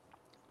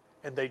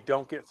 and they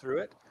don't get through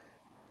it,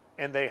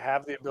 and they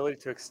have the ability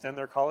to extend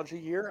their college a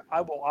year, I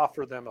will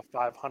offer them a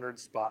 500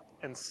 spot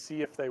and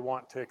see if they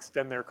want to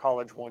extend their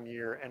college 1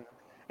 year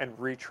and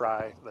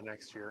retry the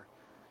next year.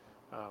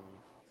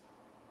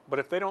 But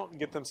if they don't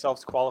get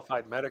themselves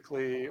qualified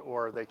medically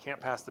or they can't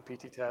pass the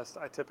PT test,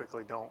 I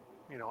typically don't,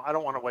 I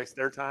don't want to waste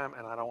their time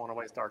and I don't want to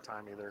waste our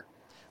time either.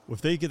 Well,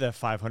 if they get that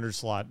 500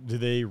 slot, do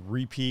they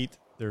repeat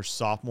their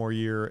sophomore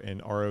year in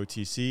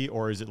ROTC,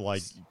 or is it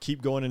like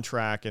keep going in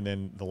track and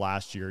then the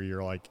last year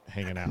you're like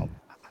hanging out?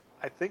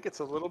 I think it's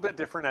a little bit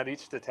different at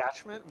each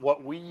detachment.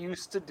 What we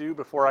used to do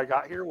before I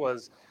got here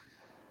was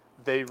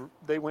they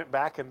went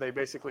back and they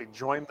basically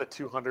joined the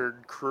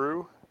 200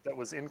 crew that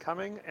was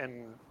incoming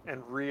and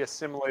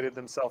reassimilated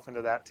themselves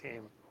into that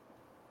team.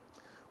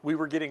 We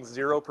were getting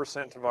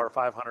 0% of our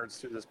 500s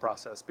through this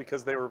process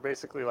because they were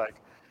basically like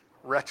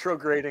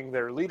retrograding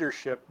their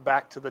leadership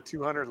back to the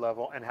 200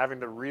 level and having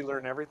to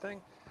relearn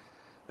everything.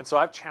 And so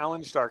I've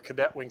challenged our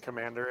cadet wing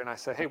commander and I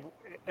say, hey,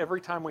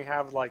 every time we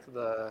have like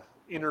the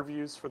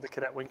interviews for the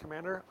cadet wing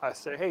commander, I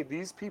say, hey,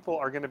 these people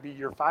are going to be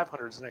your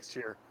 500s next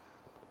year.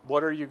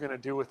 What are you going to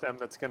do with them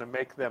that's going to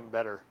make them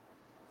better?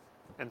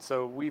 And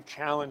so we've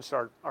challenged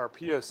our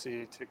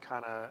POC to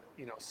kind of,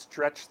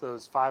 stretch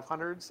those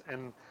 500s.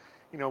 And,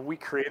 we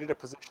created a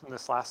position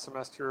this last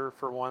semester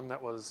for one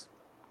that was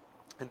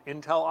an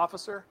intel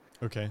officer.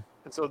 Okay.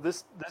 And so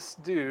this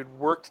dude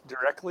worked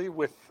directly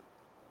with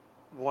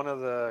one of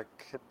the,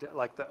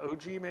 like the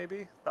OG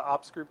maybe, the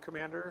ops group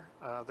commander,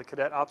 the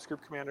cadet ops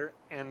group commander,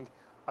 and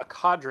a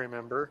cadre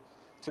member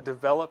to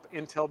develop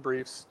intel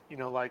briefs,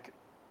 like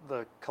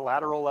the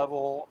collateral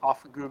level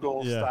off of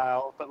Google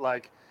style, but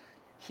like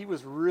he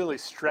was really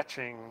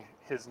stretching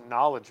his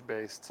knowledge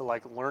base to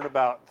like learn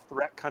about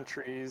threat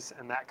countries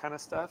and that kind of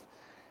stuff.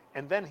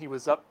 And then he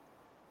was up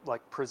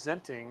like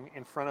presenting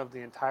in front of the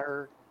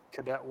entire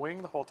cadet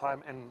wing the whole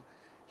time, and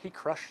he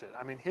crushed it.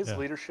 I mean, his Yeah.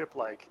 leadership,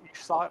 like you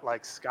saw it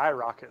like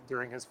skyrocket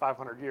during his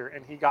 500 year,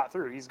 and he got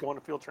through. He's going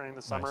to field training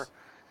this summer. Nice.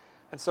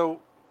 And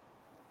so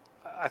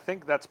I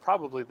think that's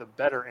probably the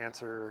better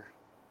answer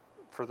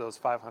for those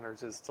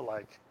 500s is to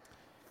like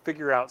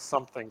figure out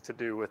something to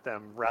do with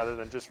them rather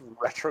than just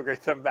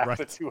retrograde them back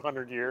to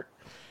 200 year.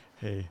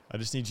 Hey, I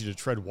just need you to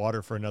tread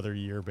water for another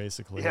year,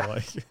 basically. Yeah.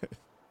 Like,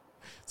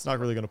 it's not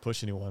really going to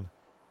push anyone.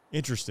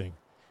 Interesting.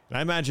 And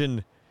I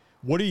imagine,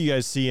 what are you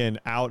guys seeing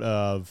out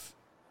of,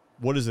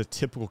 what is a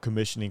typical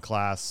commissioning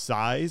class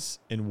size,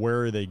 and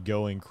where are they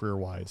going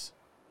career-wise?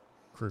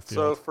 Career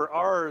field. So for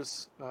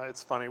ours,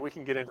 it's funny. We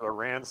can get into a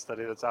RAND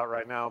study that's out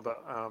right now,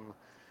 but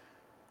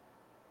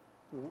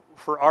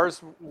for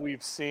ours,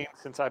 we've seen,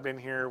 since I've been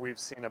here, we've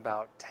seen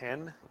about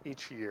 10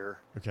 each year.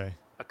 Okay.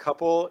 A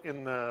couple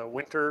in the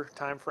winter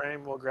time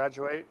frame will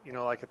graduate,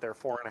 like at their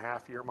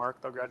 4.5 year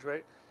mark, they'll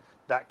graduate.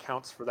 That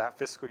counts for that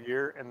fiscal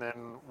year, and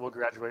then we'll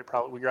graduate.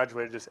 We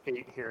graduated just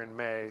 8 here in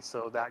May,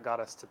 so that got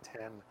us to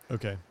 10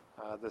 Okay.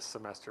 this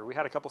semester. We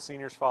had a couple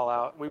seniors fall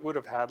out. We would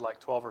have had like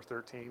 12 or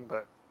 13,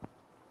 but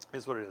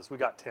is what it is. We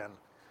got 10.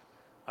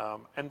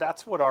 And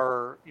that's what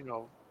our,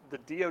 the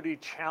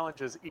DoD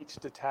challenges each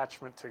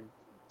detachment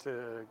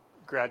to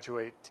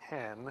graduate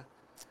 10,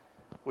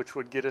 which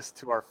would get us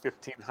to our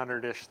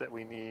 1,500-ish that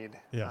we need.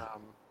 Yeah.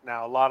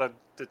 Now, a lot of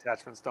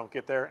detachments don't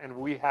get there, and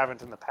we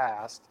haven't in the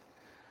past.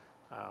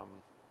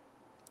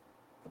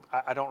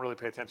 I don't really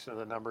pay attention to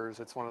the numbers.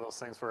 It's one of those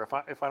things where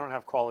if I don't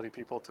have quality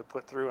people to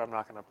put through, I'm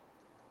not going to,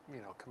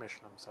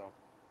 commission them. So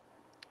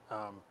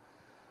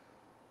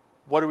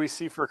what do we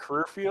see for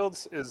career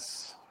fields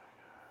is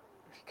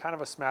kind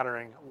of a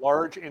smattering.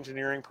 Large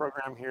engineering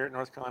program here at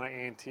North Carolina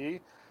A&T.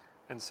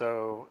 And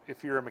so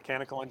if you're a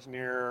mechanical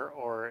engineer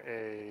or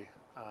a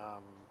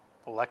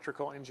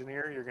electrical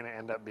engineer, you're going to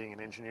end up being an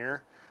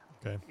engineer.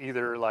 Okay.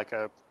 Either like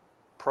a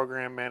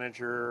program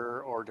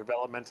manager or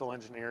developmental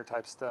engineer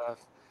type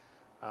stuff.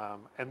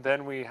 And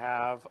then we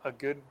have a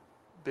good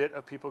bit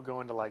of people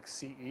going to like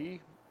CE.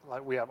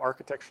 Like we have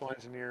architectural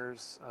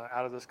engineers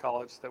out of this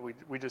college that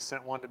we just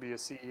sent one to be a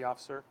CE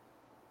officer.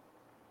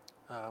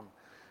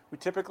 We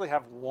typically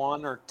have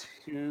 1 or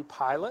 2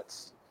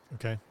 pilots.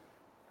 Okay.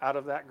 Out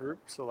of that group,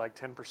 so like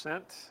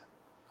 10%.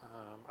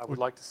 I would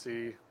like to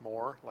see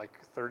more, like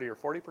 30 or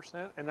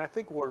 40%. And I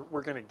think we're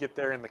going to get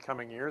there in the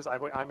coming years.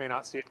 I may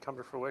not see it come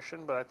to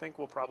fruition, but I think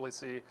we'll probably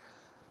see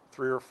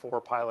 3 or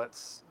 4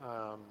 pilots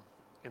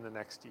in the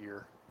next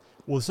year.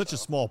 Well, it's such a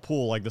small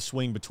pool, like the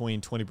swing between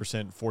 20%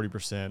 and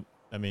 40%.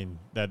 I mean,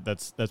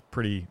 that's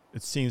pretty,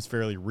 it seems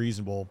fairly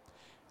reasonable.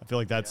 I feel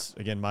like that's,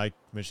 again, my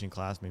commissioning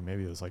class,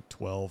 maybe it was like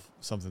 12,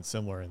 something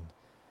similar. And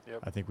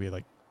I think we had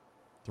like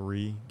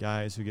 3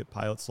 guys who get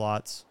pilot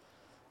slots,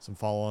 some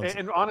follow-ons.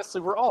 And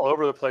honestly, we're all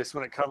over the place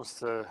when it comes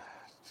to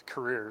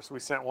careers. We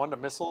sent one to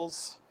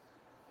missiles.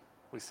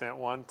 We sent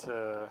one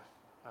to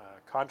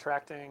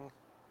contracting.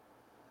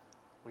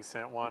 We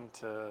sent one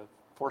to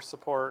force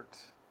support.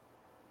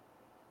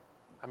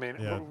 I mean,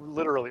 we're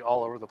literally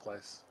all over the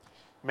place.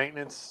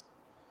 Maintenance,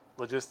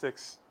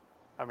 logistics.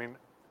 I mean,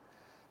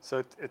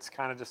 so it's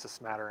kind of just a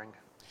smattering.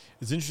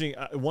 It's interesting.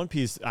 One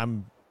piece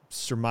I'm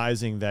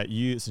surmising that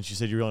since you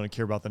said you really don't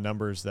care about the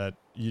numbers, that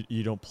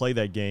you don't play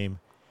that game.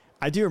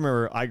 I do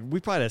remember we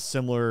probably had a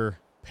similar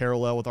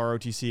parallel with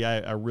ROTC.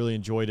 I really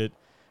enjoyed it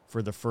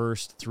for the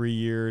first 3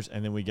 years,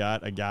 and then we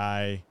got a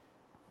guy,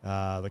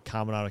 the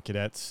Commandant of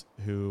Cadets,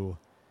 who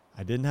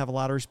I didn't have a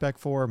lot of respect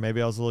for.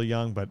 Maybe I was a little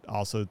young, but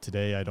also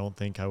today I don't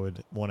think I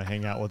would want to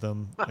hang out with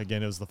him.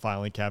 Again, it was the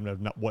filing cabinet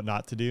of what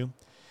not to do.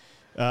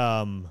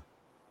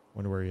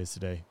 Wonder where he is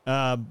today.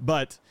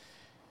 But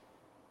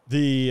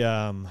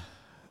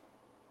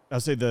I'll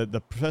say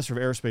the professor of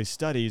aerospace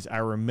studies, I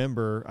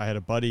remember I had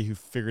a buddy who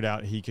figured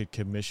out he could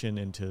commission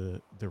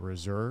into the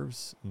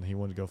reserves, and he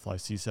wanted to go fly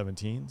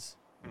C-17s.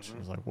 Which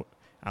was like, what?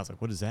 I was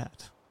like, what is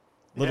that?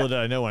 Little did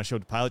I know when I showed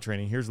up to pilot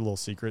training, here's a little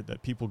secret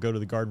that people go to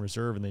the Guard and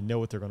Reserve and they know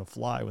what they're going to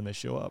fly when they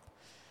show up.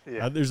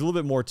 Yeah. There's a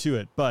little bit more to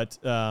it, but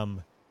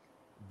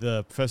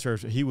the professor,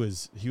 he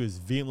was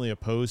vehemently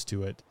opposed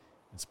to it.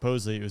 And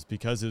supposedly it was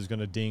because it was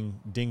going to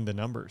ding the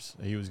numbers.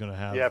 He was going to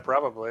have. Yeah,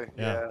 probably.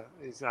 Yeah.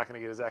 He's not going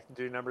to get his active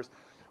duty numbers.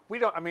 We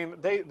don't, I mean,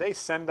 they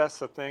send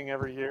us a thing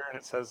every year and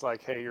it says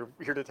like, hey,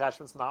 your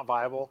detachment's not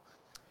viable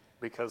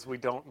because we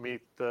don't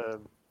meet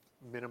the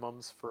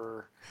minimums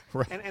for,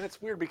 and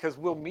it's weird because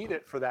we'll meet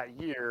it for that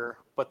year,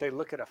 but they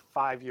look at a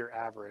 5-year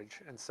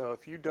average. And so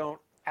if you don't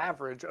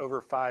average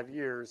over 5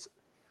 years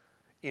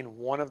in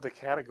one of the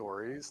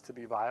categories to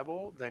be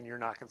viable, then you're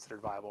not considered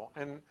viable.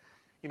 And,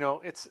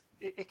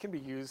 it can be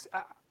used.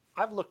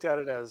 I've looked at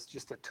it as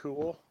just a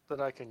tool that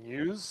I can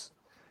use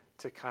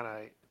to kind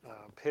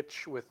of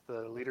pitch with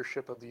the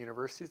leadership of the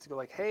universities to go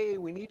like, hey,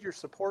 we need your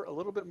support a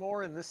little bit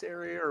more in this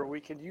area, or we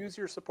can use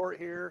your support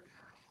here.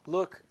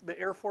 Look, the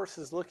Air Force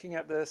is looking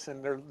at this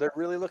and they're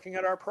really looking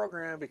at our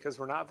program because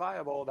we're not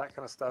viable, that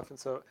kind of stuff. And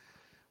so,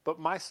 but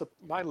my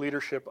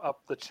leadership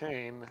up the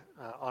chain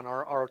on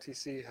our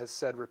ROTC has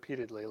said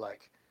repeatedly,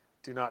 like,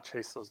 do not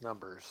chase those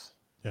numbers.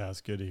 Yeah,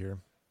 it's good to hear.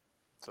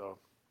 So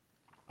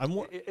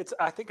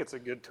I think it's a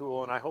good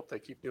tool, and I hope they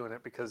keep doing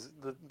it because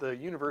the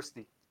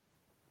university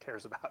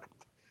cares about it.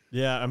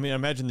 Yeah, I mean, I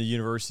imagine the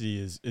university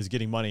is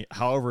getting money.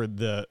 However,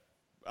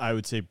 I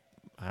would say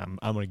I'm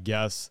going to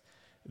guess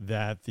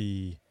that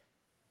the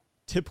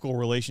typical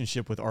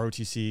relationship with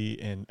ROTC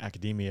and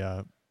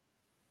academia,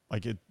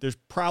 there's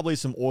probably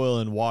some oil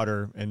and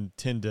water and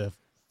tend to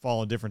fall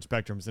on different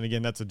spectrums. And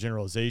again, that's a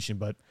generalization,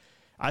 but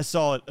I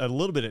saw it a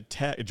little bit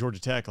at Georgia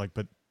Tech,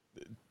 but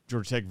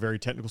Georgia Tech, very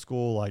technical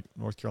school, like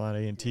North Carolina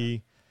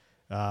A&T.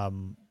 It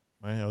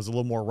was a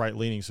little more right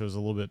leaning, so it was a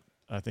little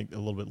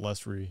bit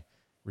less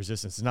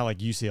resistance. It's not like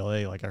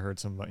UCLA, like I heard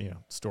some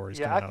stories.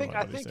 Yeah, I think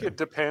it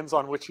depends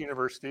on which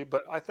university,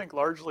 but I think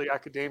largely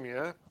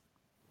academia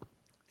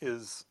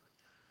is,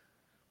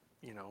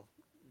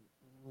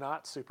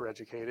 not super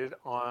educated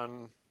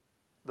on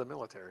the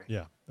military.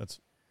 Yeah,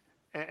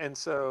 and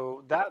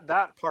so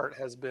that part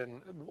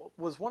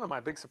was one of my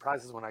big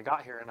surprises when I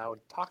got here, and I would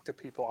talk to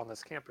people on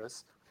this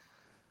campus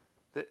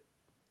that,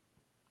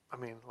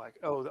 the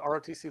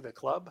ROTC, the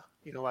club,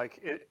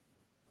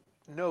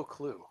 no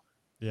clue.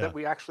 Yeah. That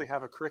we actually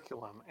have a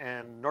curriculum,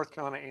 and North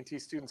Carolina A&T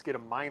students get a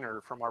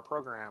minor from our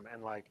program,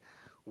 and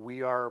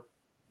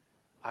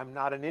I'm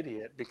not an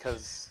idiot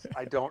because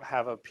I don't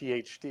have a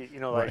PhD,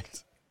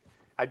 right.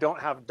 I don't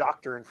have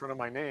doctor in front of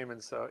my name.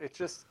 And so it's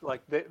just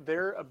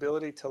their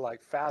ability to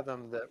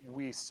fathom that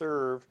we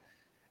serve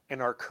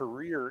and our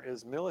career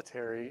is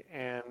military,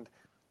 and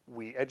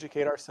we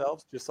educate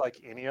ourselves just like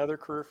any other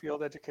career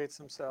field educates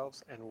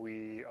themselves, and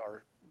we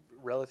are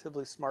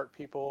relatively smart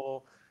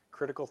people,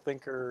 critical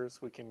thinkers.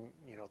 We can,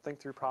 think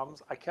through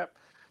problems. I kept,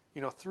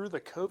 through the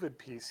COVID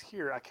piece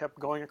here, I kept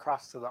going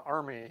across to the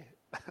Army.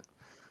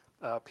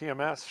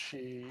 PMS,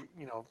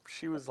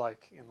 she was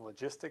in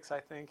logistics,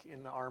 I think,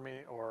 in the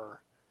Army,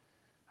 or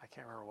I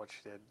can't remember what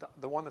she did.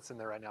 The one that's in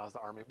there right now is the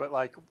Army. But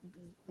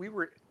we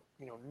were,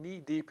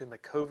 knee deep in the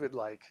COVID,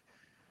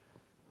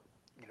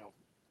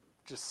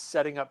 just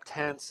setting up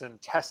tents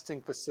and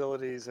testing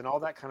facilities and all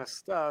that kind of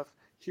stuff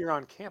here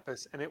on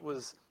campus. And it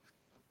was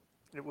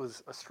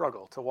a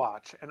struggle to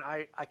watch. And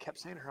I kept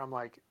saying to her, I'm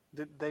like,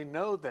 they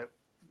know that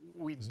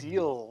we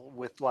deal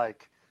with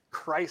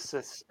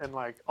crisis and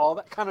all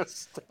that kind of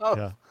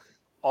stuff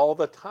all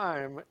the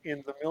time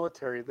in the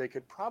military. They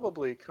could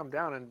probably come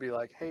down and be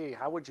like, hey,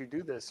 how would you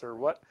do this or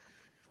what?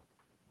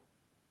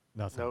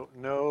 Nothing.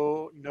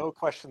 No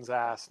questions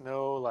asked.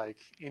 No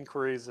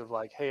inquiries of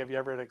hey, have you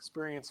ever had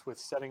experience with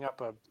setting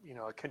up a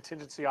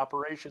contingency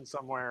operation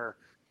somewhere?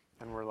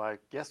 And we're like,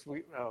 yes, no,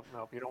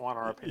 you don't want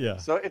our opinion. Yeah.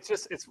 So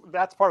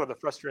that's part of the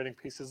frustrating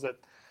piece, is that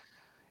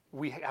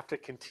we have to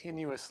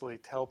continuously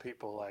tell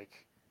people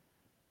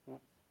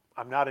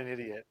I'm not an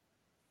idiot.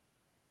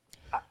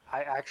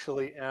 I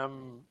actually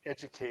am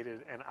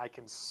educated, and I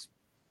can,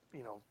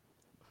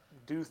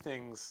 do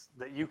things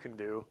that you can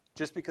do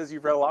just because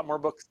you've read a lot more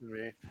books than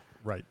me.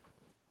 Right.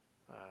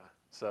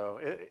 So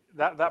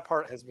that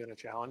part has been a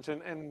challenge,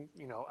 and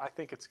I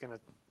think it's going to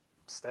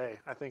stay.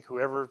 I think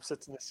whoever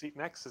sits in the seat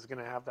next is going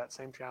to have that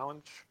same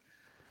challenge,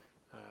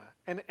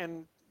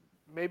 and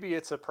maybe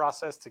it's a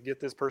process to get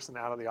this person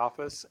out of the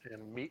office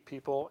and meet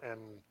people and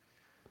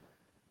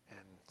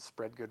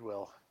spread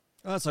goodwill.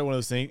 Well, that's one of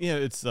those things.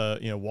 It's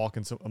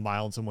walking a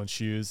mile in someone's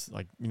shoes.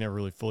 You never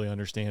really fully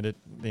understand it,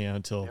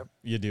 until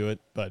you do it.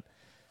 But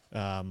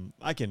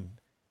I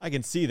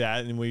can see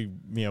that, and we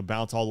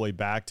bounce all the way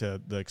back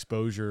to the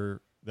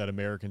exposure that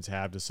Americans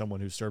have to someone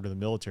who served in the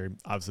military.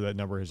 Obviously, that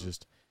number has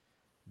just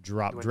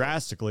dropped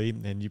drastically,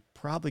 and you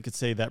probably could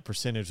say that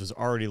percentage was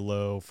already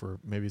low for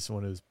maybe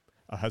someone who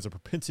has a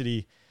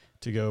propensity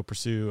to go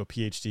pursue a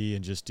PhD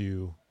and just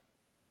do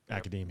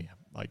academia.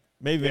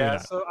 Maybe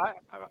not. So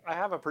I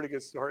have a pretty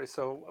good story.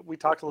 So we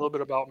talked a little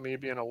bit about me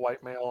being a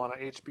white male on a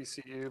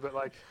HBCU, but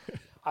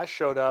I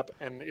showed up,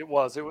 and it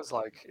was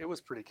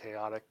pretty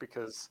chaotic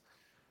because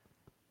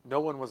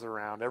no one was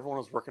around. Everyone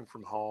was working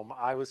from home.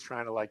 I was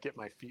trying to get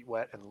my feet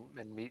wet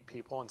and meet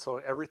people. And so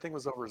everything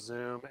was over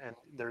Zoom, and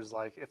there's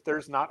if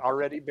there's not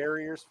already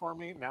barriers for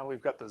me, now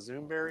we've got the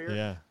Zoom barrier.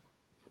 Yeah.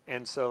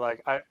 And so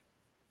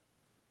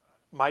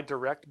my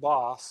direct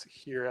boss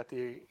here at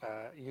the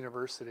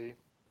university,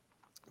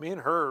 me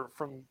and her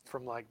from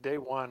day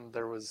one,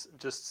 there was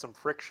just some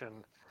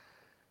friction,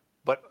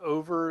 but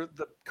over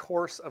the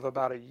course of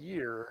about a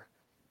year,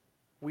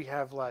 we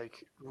have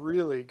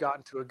really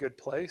gotten to a good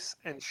place.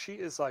 And she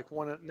is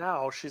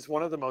she's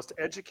one of the most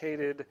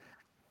educated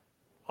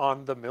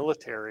on the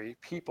military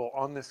people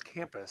on this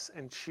campus.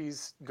 And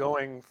she's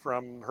going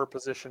from her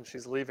position,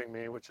 she's leaving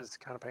me, which is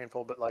kind of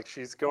painful, but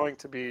she's going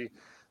to be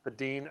the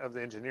dean of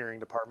the engineering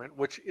department,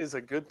 which is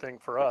a good thing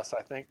for us.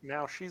 I think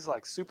now she's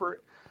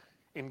super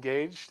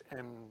engaged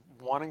and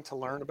wanting to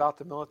learn about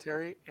the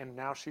military, and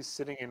now she's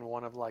sitting in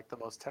one of the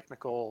most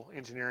technical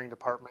engineering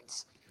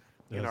departments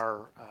in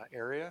our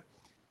area.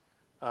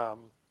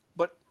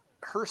 But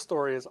her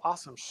story is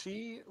awesome.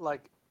 She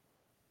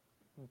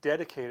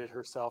dedicated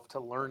herself to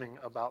learning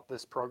about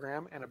this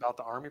program and about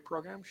the Army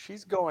program.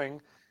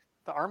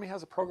 The Army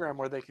has a program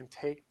where they can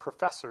take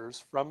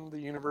professors from the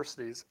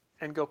universities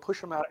and go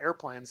push them out of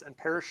airplanes and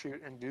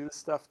parachute and do the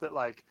stuff that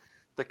like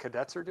the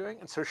cadets are doing.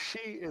 And so she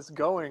is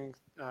going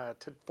to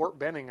Fort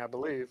Benning, I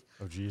believe,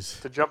 Oh, geez.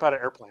 to jump out of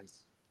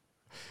airplanes,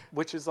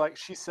 which is like,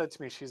 she said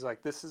to me, she's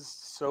like, this is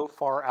so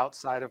far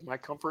outside of my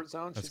comfort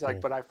zone. That's She's like,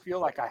 cool. but I feel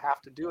like I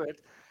have to do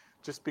it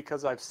just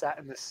because I've sat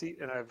in this seat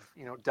and I've,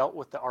 dealt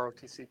with the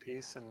ROTC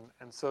piece.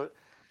 And so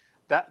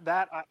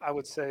that I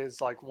would say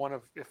is like one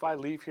of, if I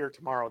leave here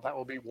tomorrow, that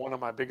will be one of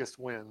my biggest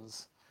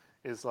wins,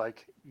 is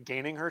like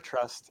gaining her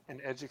trust and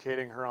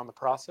educating her on the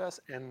process,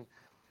 and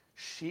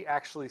she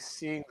actually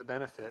seeing the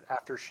benefit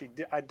after she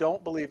did. I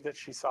don't believe that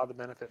she saw the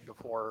benefit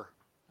before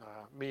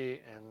me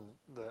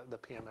and the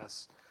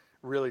PMS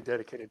really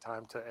dedicated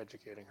time to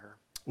educating her.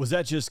 Was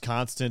that just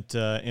constant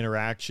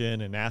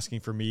interaction and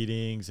asking for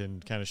meetings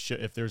and kind of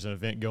if there's an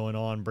event going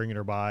on, bringing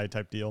her by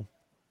type deal?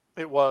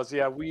 It was,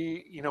 yeah.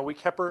 We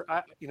kept her.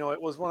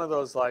 It was one of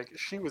those, like,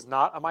 she was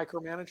not a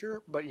micromanager,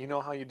 but you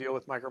know how you deal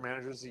with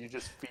micromanagers, you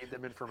just feed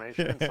them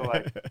information. And so,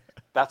 like,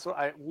 that's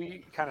what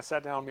we kind of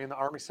sat down. Me and the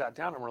Army sat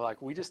down, and we're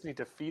like, we just need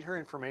to feed her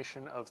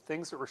information of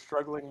things that we're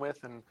struggling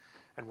with and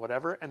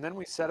whatever. And then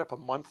we set up a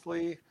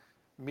monthly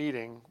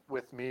meeting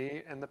with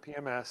me and the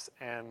PMS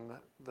and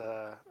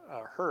the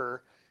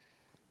her,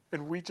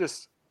 and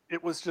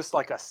it was just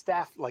like a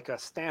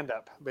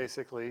stand-up,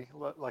 basically,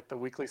 like the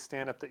weekly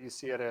stand-up that you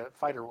see at a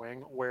fighter wing,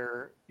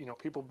 where,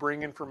 people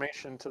bring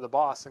information to the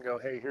boss and go,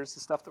 hey, here's the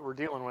stuff that we're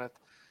dealing with,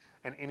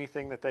 and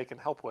anything that they can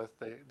help with,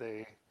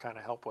 they kind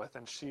of help with.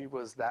 And she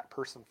was that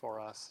person for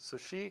us. So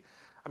she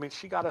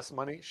got us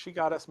money. She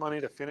got us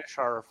money to finish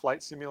our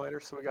flight simulator.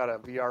 So we got a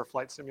VR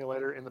flight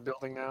simulator in the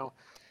building now,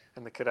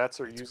 and the cadets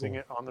are using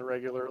it on the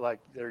regular. Like,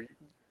 they're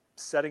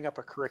setting up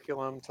a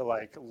curriculum to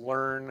like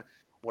learn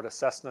what a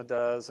Cessna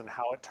does and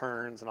how it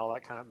turns and all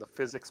that kind of the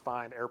physics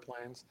behind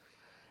airplanes.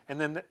 And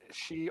then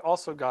she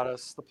also got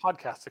us the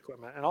podcast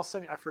equipment. And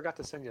I forgot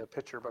to send you a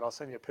picture, but I'll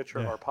send you a picture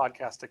of our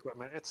podcast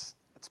equipment. It's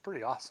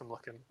pretty awesome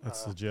looking.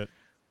 That's legit.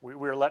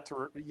 We're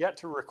yet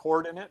to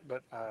record in it,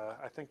 but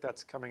I think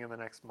that's coming in the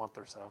next month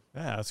or so.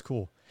 Yeah, that's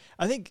cool.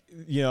 I think,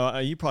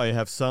 you probably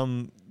have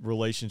some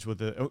relations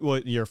with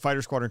your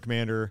fighter squadron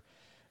commander,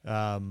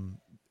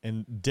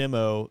 and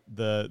demo.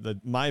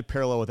 My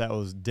parallel with that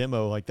was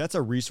demo. Like, that's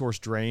a resource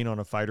drain on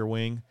a fighter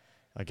wing.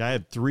 Like, I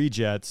had 3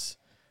 jets,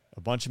 a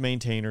bunch of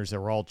maintainers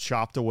that were all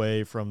chopped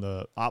away from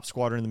the ops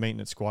squadron and the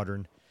maintenance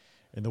squadron.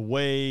 And the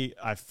way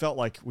I felt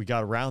like we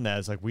got around that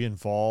is like we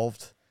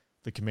involved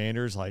the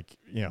commanders, like,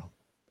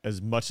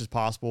 as much as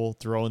possible,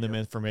 throwing them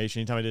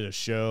information. Anytime I did a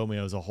show,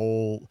 it was a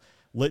whole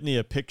litany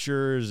of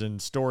pictures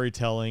and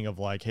storytelling of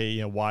like,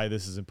 hey, why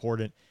this is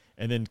important.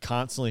 And then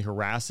constantly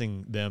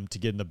harassing them to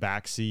get in the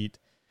back seat,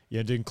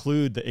 to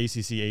include the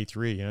ACC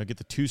A3, get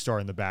the 2-star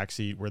in the back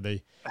seat, where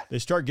they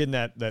start getting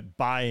that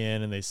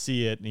buy-in and they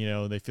see it,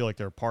 they feel like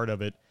they're a part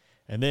of it.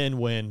 And then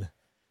when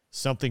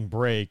something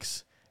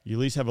breaks, you at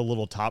least have a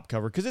little top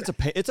cover, because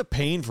it's a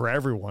pain for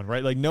everyone,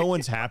 right? Like, no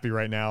one's happy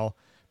right now,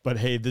 but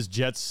hey, this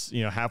jet's,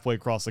 halfway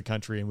across the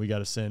country and we got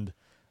to send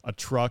a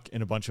truck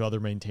and a bunch of other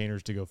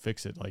maintainers to go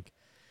fix it. Like,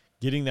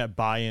 getting that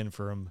buy-in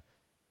from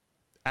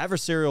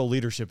adversarial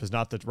leadership is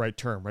not the right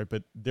term, right?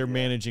 But they're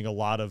managing a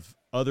lot of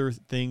other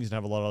things and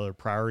have a lot of other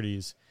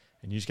priorities,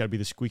 and you just got to be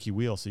the squeaky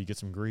wheel so you get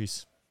some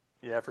grease.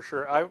 Yeah, for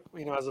sure.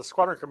 As a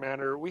squadron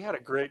commander, we had a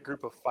great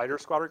group of fighter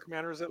squadron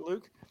commanders at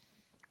Luke,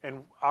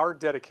 and our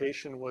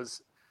dedication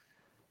was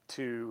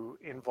to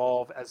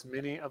involve as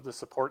many of the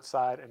support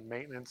side and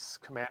maintenance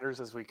commanders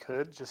as we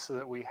could, just so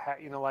that we had,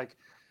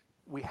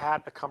 we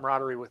had a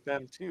camaraderie with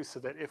them too, so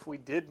that if we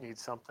did need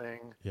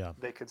something,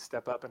 they could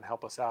step up and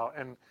help us out.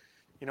 And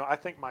I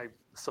think my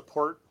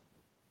support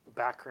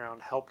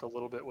background helped a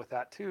little bit with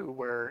that too,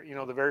 where,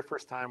 the very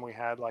first time we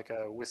had like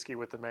a whiskey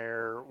with the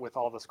mayor with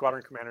all the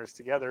squadron commanders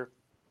together,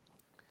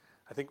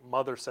 I think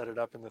Mother set it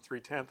up in the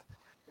 310th.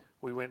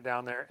 We went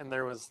down there and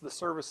there was the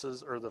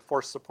services or the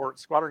force support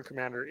squadron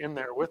commander in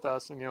there with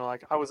us. And,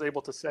 I was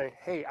able to say,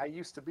 hey, I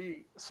used to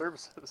be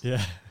services.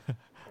 Yeah.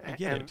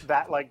 And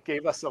that like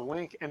gave us a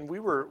link, and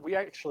we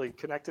actually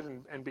connected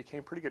and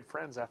became pretty good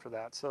friends after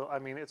that. So,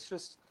 it's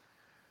just,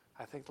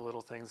 I think the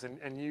little things,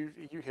 and you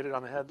hit it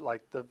on the head.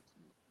 Like, the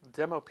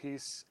demo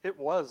piece, it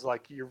was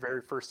like your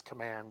very first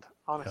command,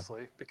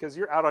 honestly, because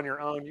you're out on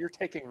your own, you're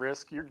taking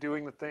risk, you're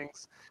doing the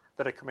things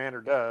that a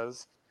commander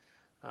does.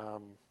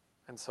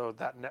 And so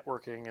that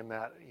networking and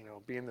that,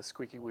 being the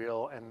squeaky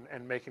wheel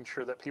and making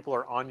sure that people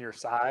are on your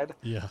side,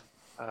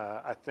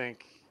 I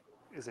think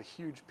is a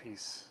huge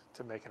piece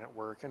to making it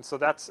work. And so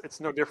it's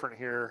no different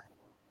here.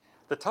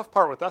 The tough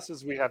part with us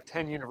is we have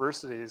 10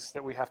 universities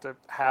that we have to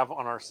have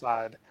on our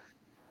side.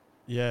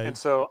 Yeah. And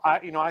so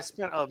I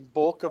spent a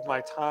bulk of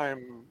my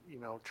time,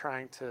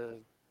 trying to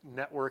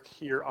network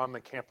here on the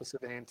campus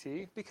of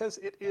A&T, because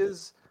it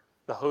is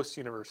the host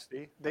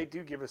university. They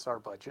do give us our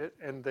budget,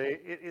 and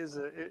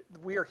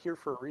we are here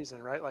for a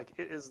reason, right? Like,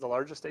 it is the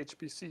largest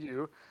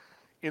HBCU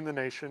in the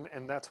nation,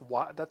 and that's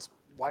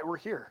why we're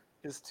here,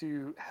 is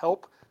to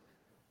help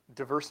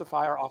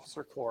diversify our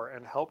officer corps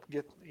and help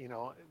get,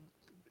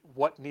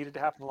 what needed to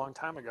happen a long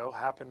time ago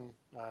happen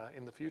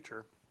in the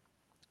future.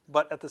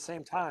 But at the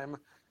same time,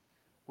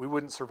 we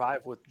wouldn't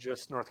survive with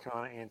just North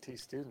Carolina A&T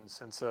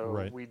students. And so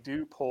Right. we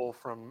do pull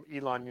from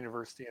Elon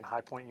University and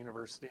High Point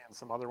University and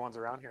some other ones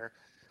around here.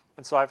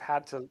 And so I've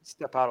had to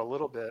step out a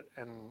little bit.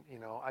 And,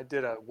 I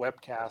did a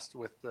webcast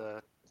with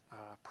the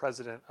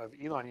president of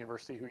Elon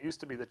University, who used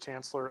to be the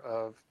chancellor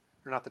of,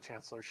 or not the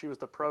chancellor, she was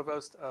the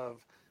provost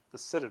of the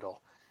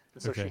Citadel.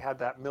 And so Okay. she had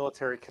that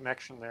military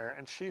connection there.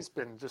 And she's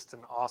been just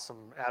an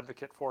awesome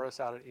advocate for us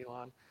out at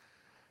Elon.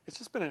 It's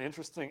just been an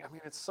interesting,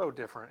 it's so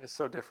different. It's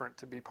so different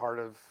to be part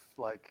of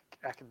like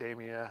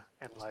academia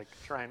and like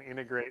try and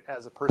integrate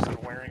as a person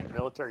wearing a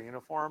military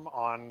uniform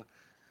on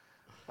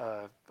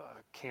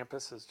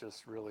campus has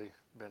just really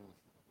been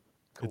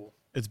cool.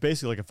 It's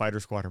basically like a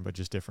fighter squadron, but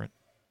just different.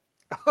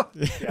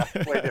 Yeah,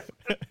 way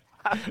different.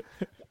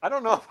 I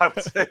don't know if I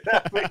would say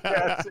that, but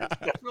yeah, it's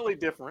definitely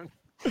different.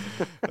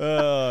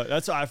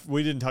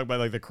 We didn't talk about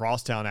like the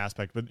crosstown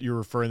aspect, but you're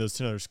referring those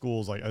to other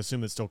schools. Like I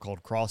assume it's still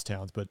called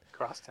crosstowns, but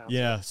Crosstown.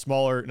 yeah,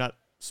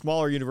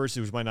 smaller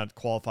universities which might not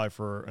qualify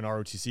for an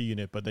ROTC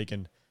unit, but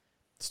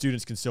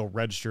students can still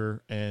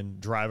register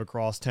and drive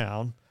across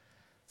town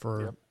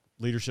for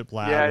leadership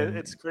lab. Yeah,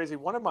 it's crazy.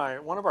 One of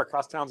our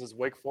crosstowns is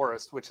Wake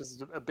Forest, which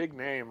is a big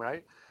name,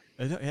 right?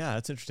 Yeah,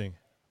 that's interesting.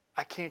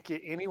 I can't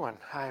get anyone.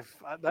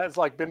 That's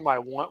like been my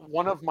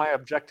one of my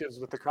objectives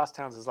with the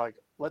crosstowns is like,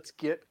 let's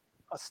get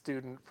a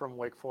student from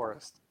Wake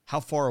Forest. How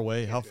far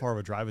away? How far of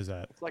a drive is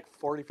that? It's like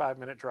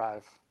 45-minute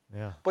drive.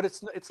 Yeah. But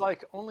it's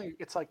like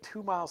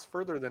 2 miles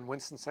further than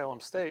Winston-Salem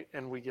State,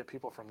 and we get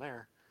people from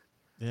there.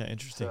 Yeah,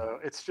 interesting. So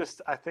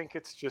I think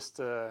it's just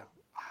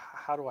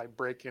how do I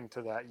break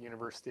into that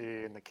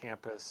university and the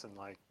campus and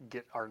like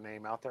get our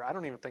name out there? I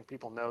don't even think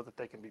people know that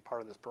they can be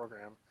part of this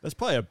program. That's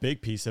probably a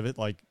big piece of it.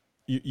 Like,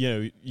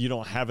 you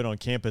don't have it on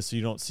campus, so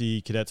you don't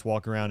see cadets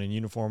walk around in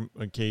uniform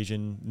on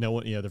occasion. No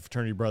one, the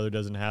fraternity brother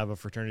doesn't have a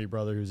fraternity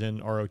brother who's in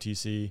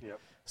ROTC. Yep.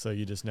 So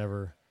you just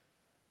never,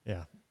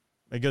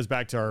 It goes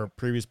back to our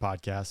previous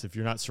podcast. If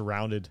you're not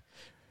surrounded,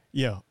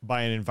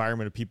 by an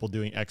environment of people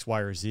doing X, Y,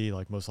 or Z,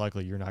 like most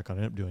likely you're not going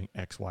to end up doing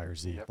X, Y, or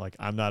Z. Yep. Like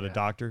I'm not a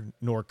doctor,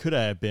 nor could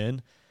I have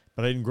been,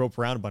 but I didn't grow up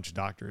around a bunch of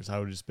doctors. I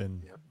would have just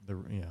been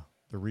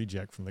the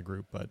reject from the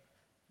group, but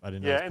I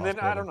didn't know. Yeah, and then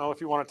I don't know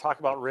if you want to talk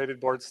about rated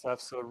board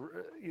stuff. So,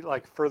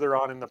 like further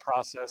on in the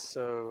process,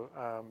 so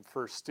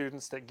for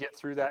students that get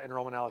through that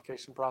enrollment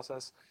allocation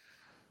process,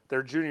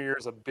 their junior year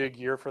is a big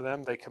year for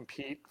them. They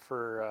compete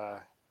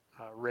for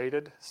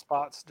rated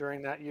spots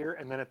during that year,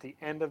 and then at the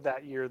end of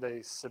that year,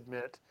 they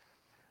submit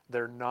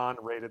their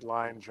non-rated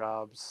line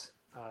jobs,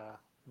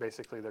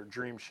 basically their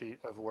dream sheet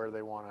of what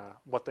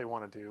they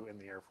want to do in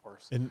the Air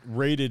Force. And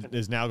rated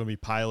is now going to be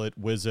pilot,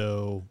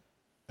 Wizzo.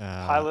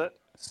 Pilot,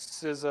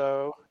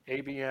 CISO,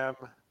 ABM,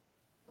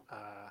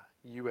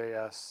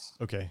 UAS.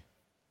 Okay.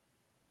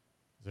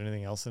 Is there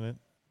anything else in it?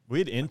 We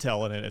had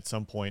Intel in it at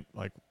some point.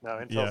 Like No,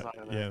 Intel's not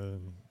in there. Yeah,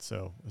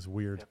 so it was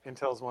weird. Yeah,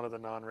 Intel's one of the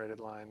non-rated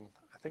line.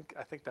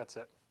 I think that's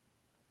it.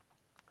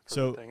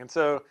 So the thing. And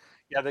so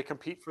they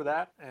compete for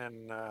that,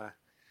 and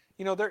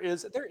there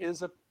is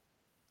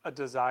a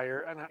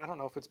desire, and I don't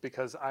know if it's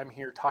because I'm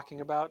here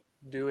talking about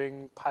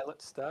doing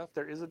pilot stuff.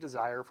 There is a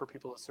desire for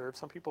people to serve.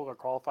 Some people are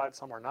qualified,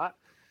 some are not.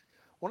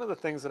 One of the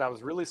things that I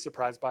was really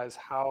surprised by is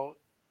how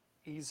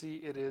easy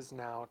it is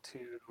now to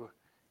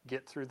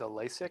get through the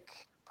LASIK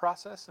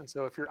process. And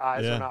so if your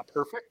eyes are not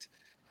perfect,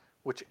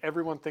 which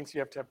everyone thinks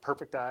you have to have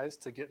perfect eyes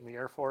to get in the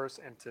Air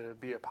Force and to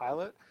be a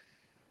pilot,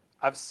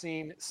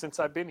 since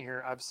I've been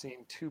here, I've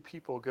seen 2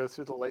 people go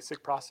through the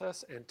LASIK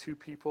process and 2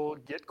 people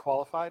get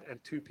qualified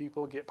and 2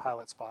 people get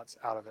pilot spots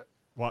out of it.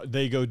 Well,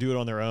 they go do it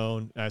on their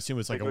own. I assume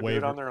it's like a waiver. They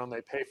do it on their own.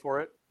 They pay for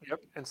it.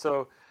 Yep. And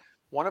so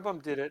one of them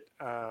did it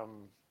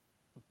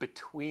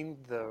between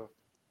the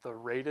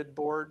rated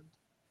board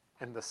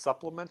and the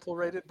supplemental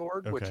rated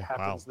board, which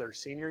happens their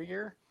senior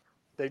year.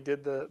 They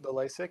did the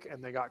LASIK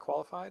and they got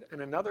qualified.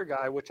 And another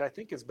guy, which I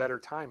think is better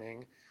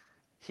timing,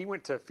 he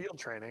went to field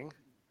training,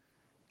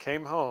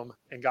 came home,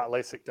 and got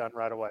LASIK done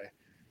right away.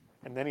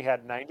 And then he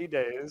had 90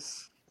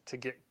 days to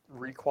get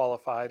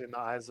requalified in the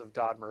eyes of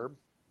DODMERB.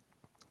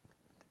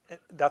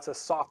 That's a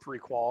soft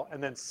requal.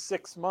 And then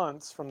 6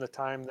 months from the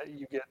time that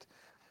you get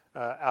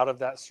out of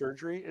that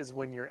surgery is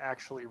when you're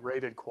actually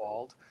rated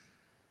qualled.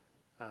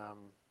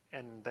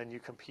 And then you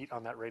compete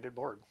on that rated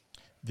board.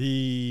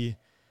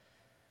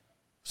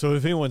 So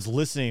if anyone's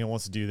listening and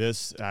wants to do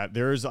this, I know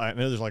there's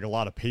like a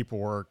lot of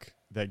paperwork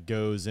that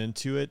goes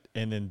into it,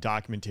 and then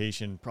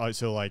documentation probably.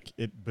 So like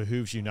it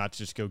behooves you not to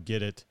just go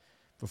get it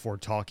before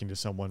talking to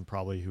someone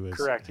probably who is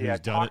correct. Who's Yeah,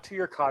 done talk it. to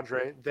your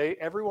cadre.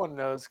 Everyone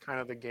knows kind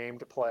of the game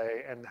to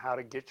play and how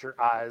to get your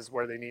eyes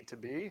where they need to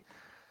be.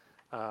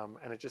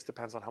 And it just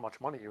depends on how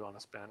much money you want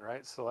to spend,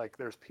 right? So like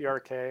there's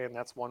PRK, and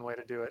that's one way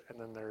to do it, and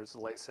then there's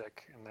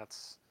LASIK, and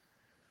that's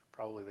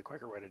probably the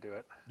quicker way to do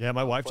it. Yeah,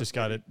 my wife just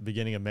got it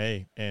beginning of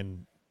May,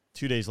 and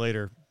 2 days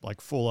later,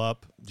 like full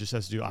up, just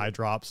has to do eye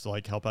drops to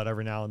like help out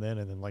every now and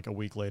then like a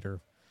week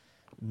later,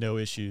 no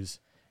issues,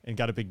 and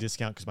got a big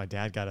discount because my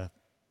dad got a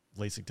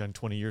LASIK done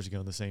 20 years ago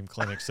in the same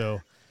clinic.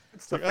 So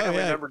It's the like, oh, family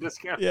yeah. member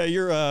discount. Yeah,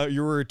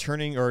 you're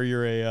returning or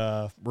you're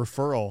a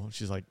referral.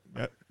 She's like,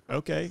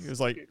 okay. It was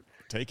like,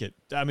 take it.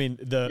 I mean,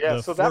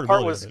 the So that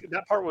part affordability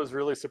of it. was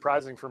really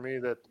surprising for me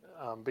that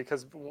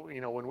because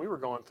when we were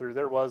going through,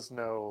 there was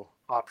no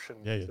option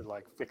Yeah. to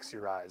like fix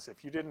your eyes.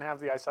 If you didn't have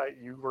the eyesight,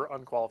 you were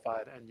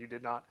unqualified and you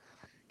did not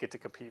get to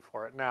compete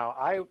for it. Now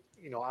I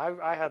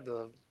had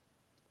the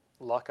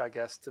luck, I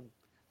guess,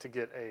 to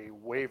get a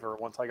waiver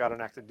once I got on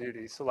active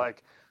duty. So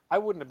like I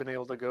wouldn't have been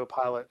able to go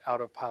pilot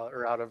out of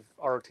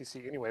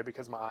ROTC anyway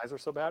because my eyes are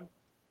so bad.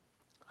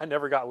 I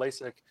never got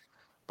LASIK,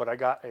 but I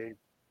got a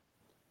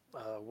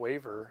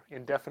waiver,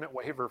 indefinite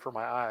waiver for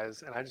my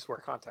eyes, and I just wear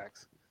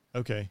contacts.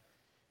 Okay.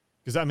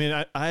 Because I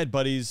mean, I had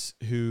buddies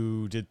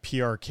who did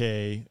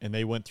PRK and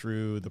they went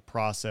through the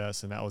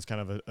process, and that was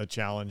kind of a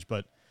challenge.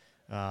 But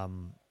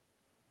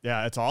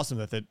yeah, it's awesome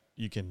that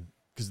you can,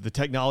 because the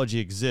technology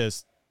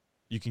exists,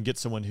 you can get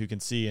someone who can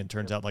see, and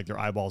turns out like their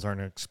eyeballs aren't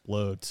going to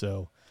explode.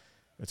 So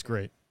it's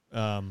great.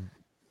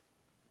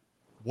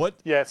 What?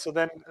 Yeah. So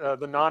then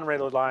the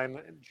non-rated line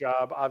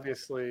job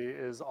obviously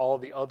is all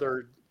the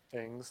other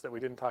things that we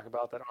didn't talk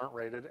about that aren't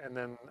rated, and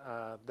then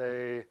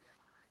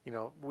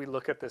we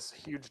look at this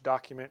huge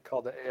document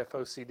called the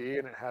AFOCD,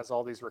 and it has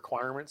all these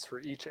requirements for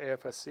each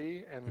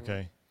AFSC. And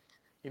Okay.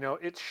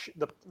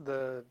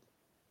 the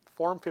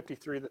Form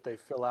 53 that they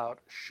fill out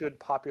should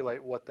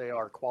populate what they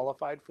are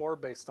qualified for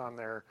based on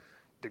their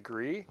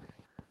degree.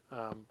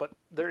 But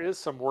there is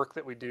some work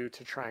that we do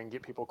to try and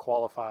get people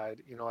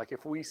qualified. Like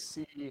if we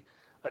see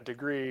a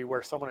degree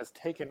where someone has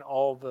taken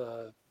all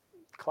the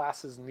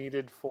classes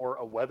needed for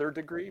a weather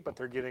degree, but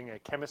they're getting a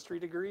chemistry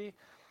degree,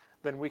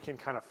 then we can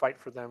kind of fight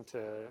for them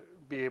to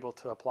be able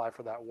to apply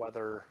for that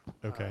weather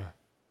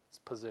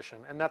position.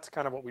 And that's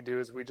kind of what we do,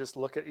 is we just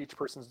look at each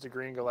person's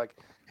degree and go like,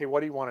 hey, what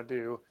do you want to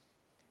do?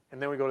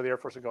 And then we go to the Air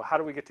Force and go, how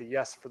do we get to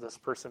yes for this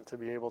person to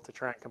be able to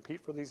try and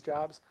compete for these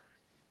jobs?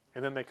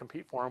 And then they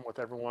compete for them with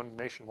everyone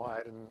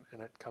nationwide,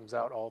 and it comes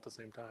out all at the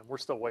same time. We're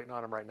still waiting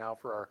on them right now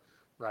for our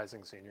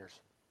rising seniors.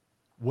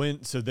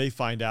 So they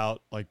find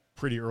out like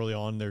pretty early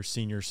on their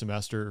senior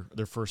semester,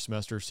 their first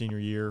semester, senior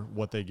year,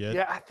 what they get?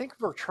 Yeah, I think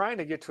we're trying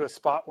to get to a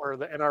spot where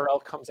the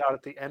NRL comes out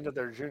at the end of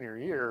their junior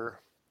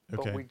year,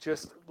 but we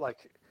just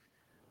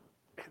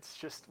it's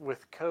just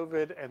with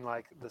COVID and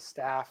like the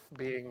staff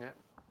being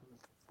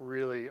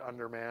really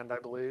undermanned, I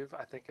believe,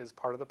 I think is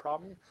part of the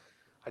problem.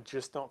 I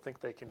just don't think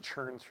they can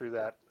churn through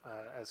that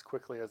as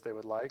quickly as they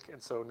would like.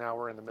 And so now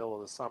we're in the middle of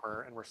the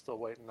summer and we're still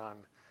waiting on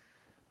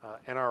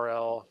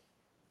NRL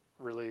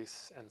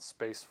release and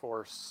Space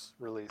Force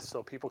release.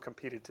 So people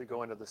competed to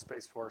go into the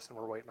Space Force, and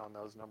we're waiting on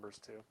those numbers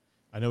too.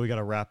 I know we got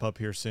to wrap up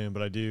here soon,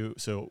 but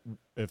so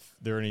if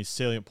there are any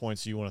salient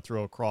points you want to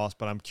throw across,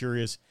 but I'm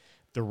curious,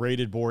 the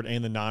rated board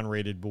and the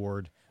non-rated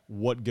board,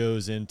 what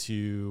goes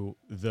into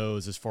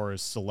those as far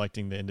as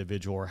selecting the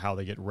individual or how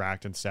they get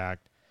racked and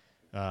stacked,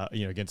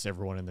 against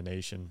everyone in the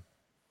nation?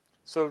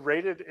 So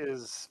rated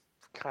is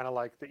kind of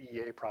like the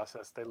EA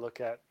process. They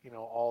look at,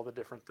 all the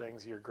different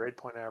things, your grade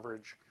point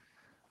average.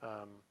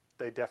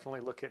 They definitely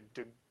look at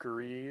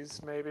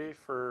degrees maybe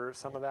for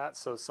some of that.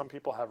 So some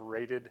people have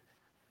rated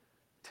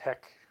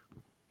tech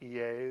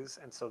EAs,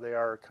 and so they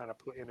are kind of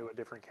put into a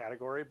different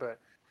category. But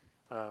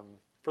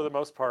for the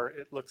most part,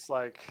 it looks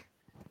like,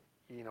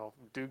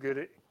 do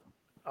good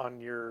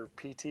on your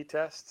PT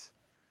test,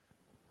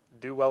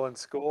 do well in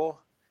school,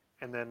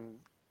 and then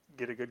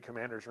get a good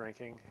commander's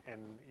ranking,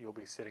 and you'll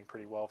be sitting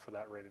pretty well for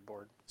that rated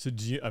board. So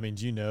do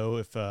you know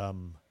if,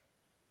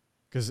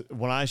 because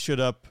when I showed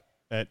up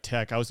at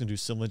Tech, I was going to do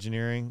civil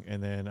engineering,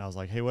 and then I was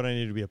like, hey, what do I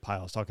need to be a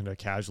pilot? I was talking to a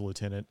casual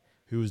lieutenant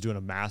who was doing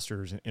a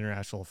master's in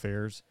international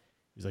affairs.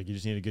 He's like, you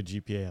just need a good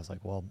GPA. I was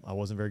like, well, I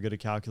wasn't very good at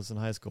calculus in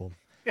high school.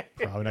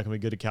 Probably not going to be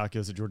good at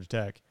calculus at Georgia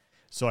Tech.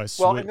 So I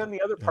Well, and then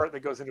the other part that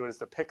goes into it is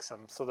the PICSM.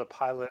 So the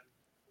pilot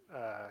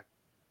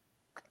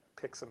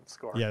PICSM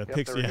score. Yeah, the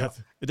PICSM. Yeah,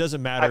 it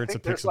doesn't matter. It's a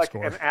PICSM there's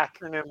score. An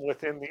acronym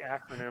within the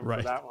acronym right.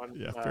 for that one.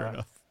 Yeah, fair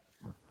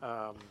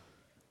enough.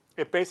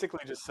 It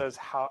basically just says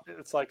how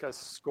it's like a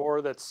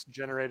score that's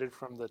generated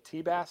from the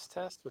TBAS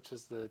test, which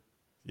is the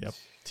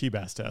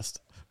TBAS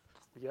test.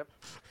 Yep.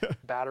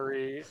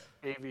 Battery,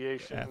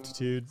 aviation,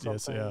 aptitude.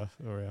 Yes, yeah.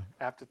 Oh yeah.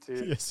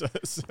 Aptitude. Yes.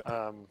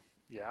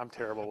 Yeah, I'm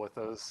terrible with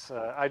those.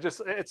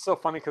 It's so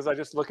funny because I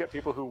just look at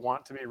people who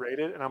want to be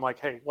rated, and I'm like,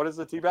 hey, what does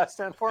the TBAS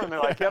stand for? And they're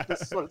like, yep,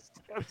 this is what it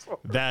stands for.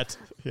 That's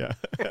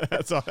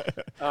all.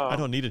 I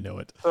don't need to know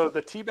it. So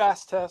the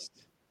TBAS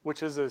test,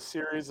 which is a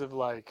series of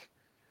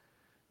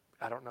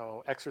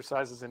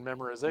exercises in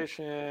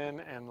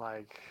memorization and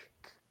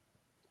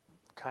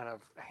kind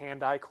of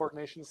hand-eye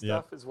coordination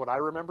stuff is what I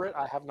remember it.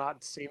 I have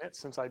not seen it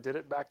since I did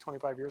it back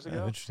 25 years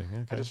ago. Interesting.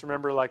 Okay. I just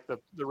remember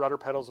the rudder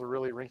pedals were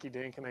really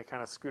rinky-dink and they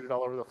kind of scooted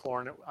all over the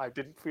floor, and I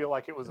didn't feel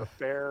like it was a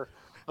fair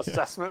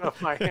assessment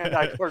of my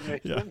hand-eye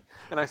coordination.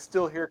 And I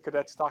still hear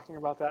cadets talking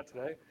about that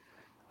today.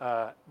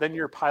 Then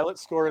your pilot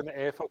score in the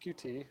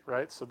AFOQT,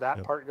 right? So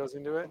that part goes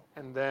into it.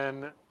 And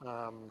then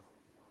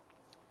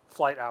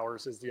flight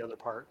hours is the other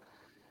part.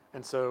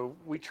 And so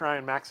we try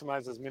and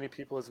maximize as many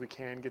people as we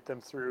can, get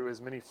them through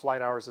as many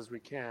flight hours as we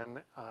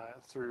can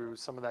through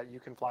some of that You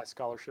Can Fly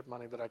scholarship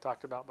money that I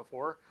talked about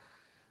before.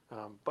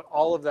 But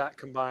all of that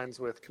combines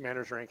with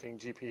commander's ranking,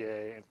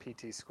 GPA, and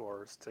PT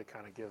scores to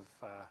kind of give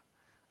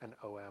an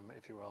OM,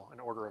 if you will, an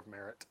order of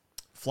merit.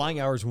 Flying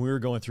hours, when we were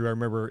going through, I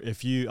remember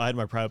I had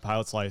my private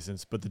pilot's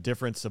license, but the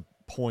difference of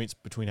points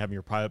between having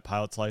your private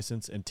pilot's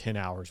license and 10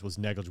 hours was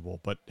negligible,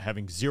 but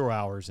having 0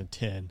 hours and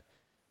 10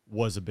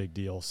 was a big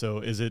deal. So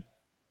is it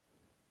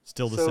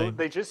still the same? So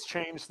they just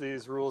changed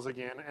these rules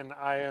again, and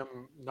I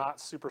am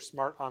not super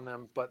smart on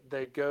them, but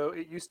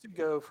it used to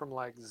go from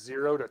like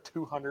 0 to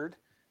 200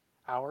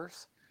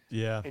 hours.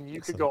 Yeah. And you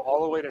could go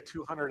all the way to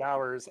 200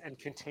 hours and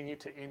continue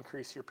to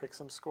increase your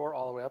Pixum score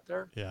all the way up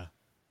there. Yeah.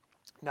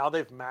 Now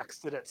they've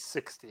maxed it at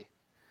 60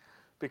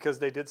 because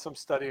they did some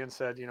study and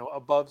said,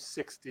 above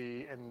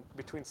 60 and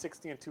between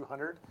 60 and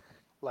 200,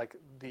 like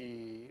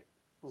the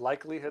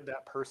likelihood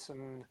that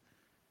person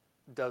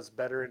does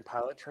better in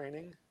pilot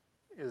training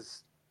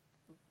is,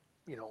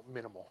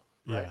 minimal.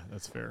 Right? Yeah,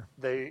 that's fair.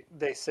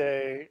 They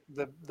say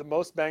the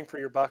most bang for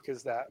your buck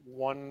is that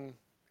 1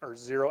 or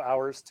 0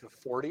 hours to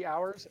 40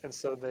 hours. And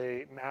so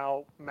they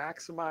now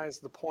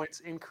maximize the points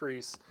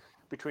increase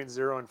between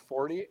 0 and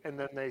 40. And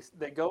then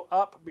they go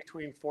up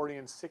between 40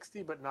 and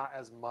 60, but not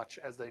as much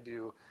as they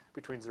do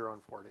between 0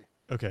 and 40.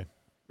 Okay.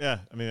 Yeah.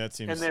 I mean, that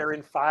seems. And they're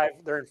in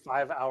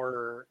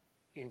 5-hour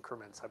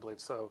increments, I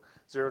believe. So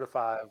 0 to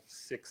 5,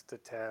 6 to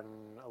 10,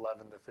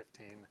 11 to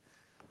 15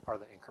 are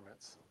the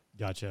increments.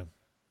 Gotcha.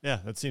 Yeah,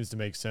 that seems to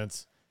make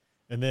sense.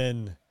 And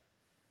then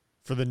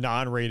for the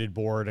non-rated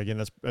board,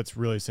 again, that's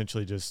really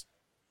essentially just,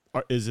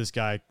 is this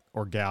guy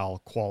or gal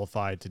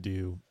qualified to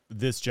do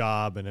this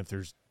job? And if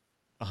there's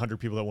 100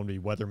 people that want to be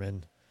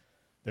weathermen,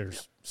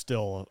 there's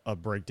still a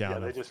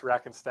breakdown. Yeah, they just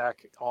rack and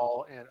stack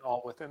all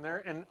within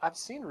there. And I've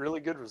seen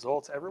really good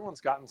results. Everyone's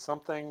gotten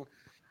something,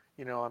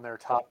 on their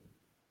top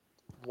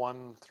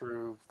 1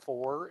 through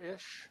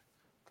 4-ish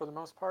for the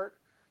most part.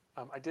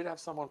 I did have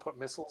someone put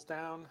missiles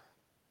down,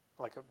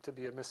 to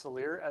be a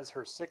missileer as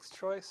her 6th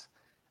choice.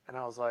 And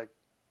I was like,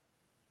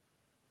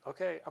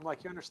 okay. I'm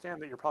like, you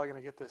understand that you're probably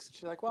going to get this.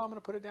 She's like, well, I'm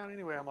going to put it down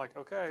anyway. I'm like,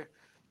 okay.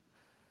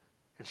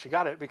 And she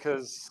got it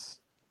because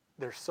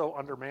they're so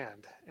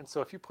undermanned. And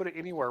so if you put it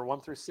anywhere 1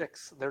 through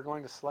 6, they're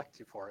going to select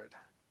you for it.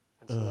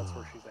 And so that's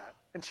where she's at.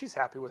 And she's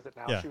happy with it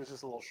now. Yeah. She was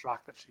just a little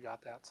shocked that she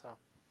got that. So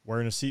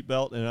wearing a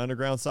seatbelt in an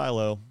underground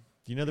silo.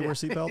 Do you know they wear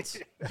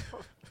seatbelts?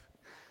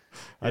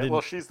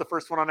 Well, she's the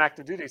first one on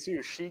active duty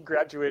too. She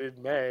graduated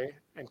May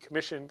and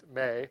commissioned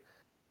May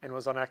and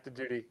was on active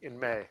duty in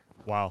May.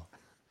 Wow.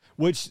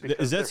 Which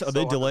Because are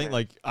they delaying?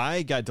 Like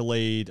I got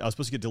delayed. I was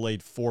supposed to get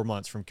delayed 4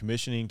 months from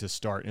commissioning to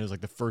start. And it was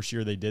like the first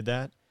year they did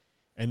that.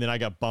 And then I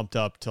got bumped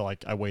up to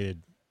I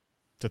waited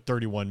to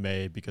 31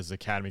 May because the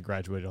academy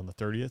graduated on the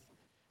 30th.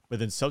 But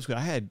then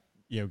subsequently I had,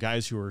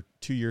 guys who were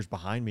 2 years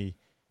behind me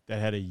that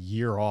had a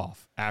year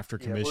off after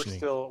commissioning.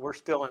 We're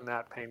still in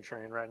that pain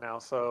train right now.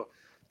 So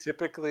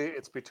typically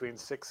it's between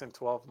 6 and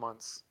 12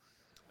 months.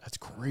 That's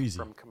crazy.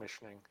 From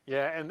commissioning.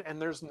 Yeah.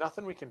 And there's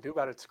nothing we can do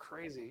about it. It's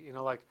crazy.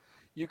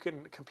 You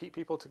can compete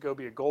people to go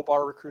be a gold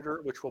bar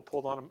recruiter, which will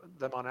pull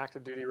them on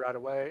active duty right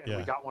away. And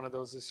we got one of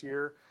those this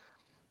year.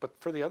 But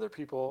for the other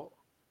people,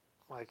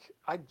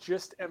 I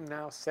just am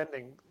now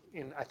sending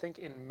I think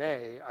in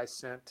May, I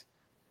sent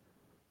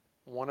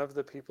one of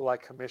the people I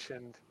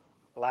commissioned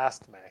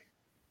last May.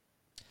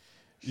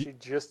 She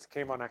just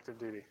came on active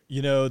duty.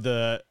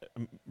 The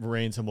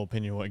Marines' humble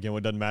opinion, again,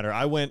 what doesn't matter.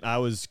 I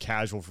was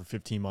casual for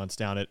 15 months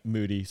down at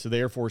Moody. So the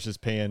Air Force is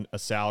paying a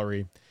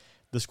salary.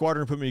 The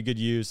squadron put me to good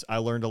use. I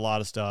learned a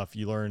lot of stuff.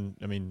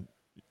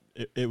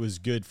 It was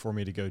good for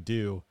me to go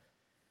do.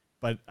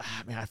 But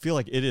I feel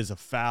like it is a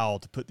foul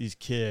to put these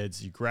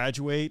kids, you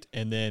graduate,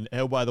 and then,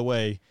 oh, by the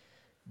way,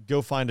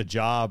 go find a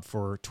job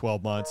for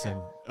 12 months.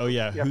 And,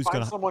 who's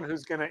going to someone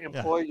who's going to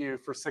employ you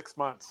for 6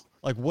 months.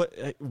 Like what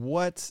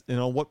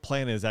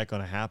plan is that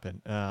going to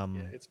happen?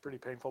 It's pretty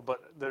painful, but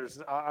there's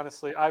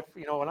honestly,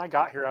 when I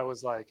got here, I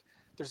was like,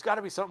 there's got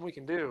to be something we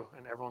can do.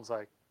 And everyone's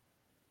like,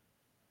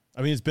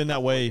 it's been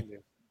that way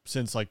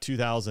since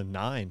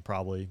 2009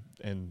 probably.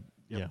 And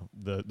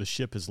the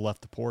ship has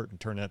left the port and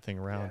turned that thing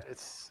around. Yeah,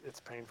 it's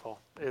painful.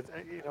 It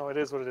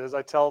is what it is.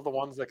 I tell the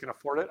ones that can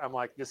afford it, I'm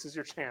like, this is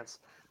your chance.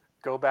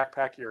 Go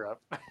backpack Europe.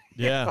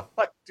 Yeah.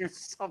 Do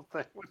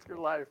something with your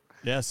life.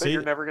 Yeah. That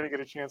you're never going to get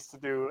a chance to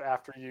do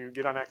after you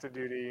get on active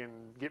duty and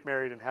get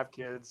married and have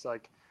kids.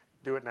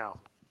 Do it now.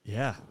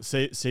 Yeah.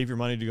 Save your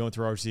money to go into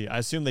ROTC. I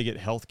assume they get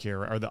health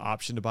care. Are the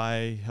option to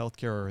buy health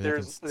care?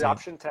 There's the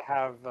option to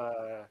have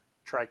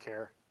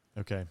TRICARE.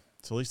 Okay.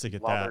 So at least they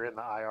get while that. They're in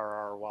the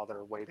IRR while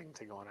they're waiting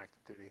to go on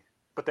active duty.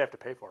 But they have to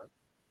pay for it.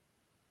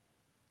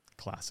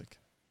 Classic.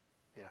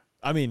 Yeah.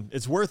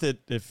 It's worth it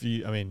if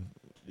you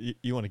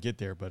want to get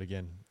there, but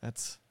again,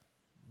 that's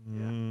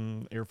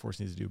Air Force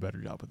needs to do a better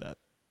job with that.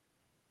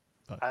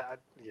 But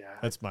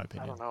that's my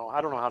opinion.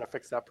 I don't know how to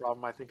fix that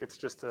problem. I think it's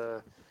just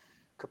a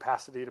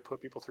capacity to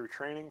put people through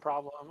training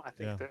problem.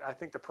 I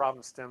think the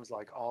problem stems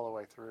all the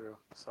way through.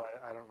 So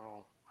I don't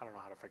know. I don't know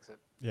how to fix it.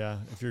 Yeah,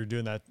 if you're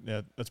doing that,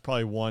 yeah, that's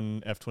probably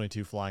one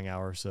F-22 flying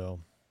hour. So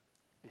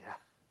Yeah.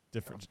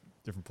 different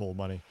pool of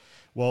money.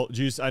 Well,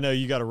 Juice, I know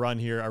you got to run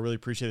here. I really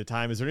appreciate the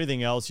time. Is there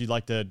anything else you'd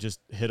like to just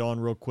hit on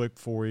real quick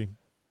before we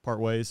part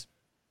ways?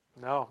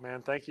 No,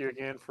 man. Thank you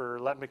again for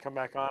letting me come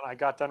back on. I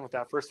got done with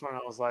that first one.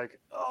 And I was like,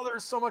 oh,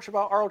 there's so much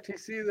about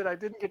ROTC that I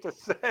didn't get to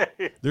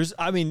say.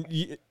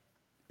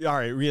 All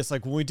right, yes,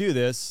 like when we do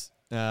this,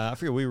 I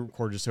forget, we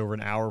record just over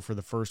an hour for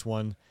the first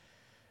one.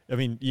 I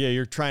mean, yeah,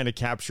 you're trying to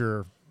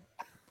capture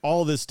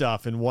all this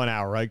stuff in 1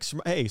 hour, right?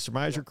 Hey,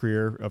 surmise your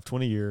career of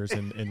 20 years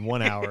in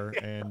 1 hour,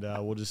 and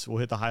we'll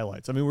hit the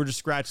highlights. I mean, we're just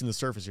scratching the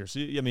surface here. So,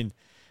 I mean,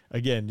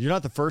 again, you're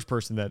not the first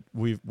person that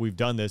we've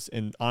done this,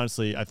 and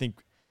honestly,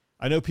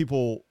 I know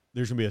people.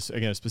 There's gonna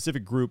be a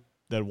specific group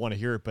that want to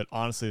hear it, but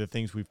honestly, the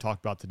things we've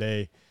talked about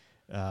today,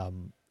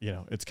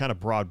 it's kind of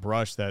broad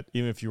brush. That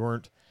even if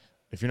you're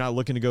not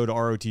looking to go to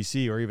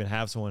ROTC or even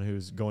have someone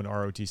who's going to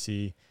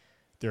ROTC,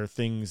 there are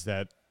things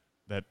that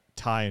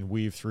tie and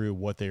weave through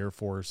what the Air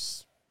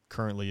Force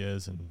currently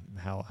is and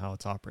how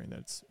it's operating.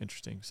 That's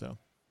interesting. So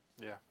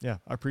yeah,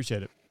 I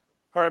appreciate it.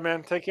 All right,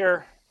 man. Take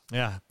care.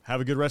 Yeah,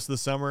 have a good rest of the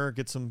summer.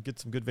 Get some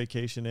good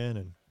vacation in,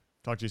 and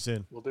talk to you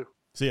soon. Will do.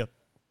 See ya.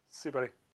 See you, buddy.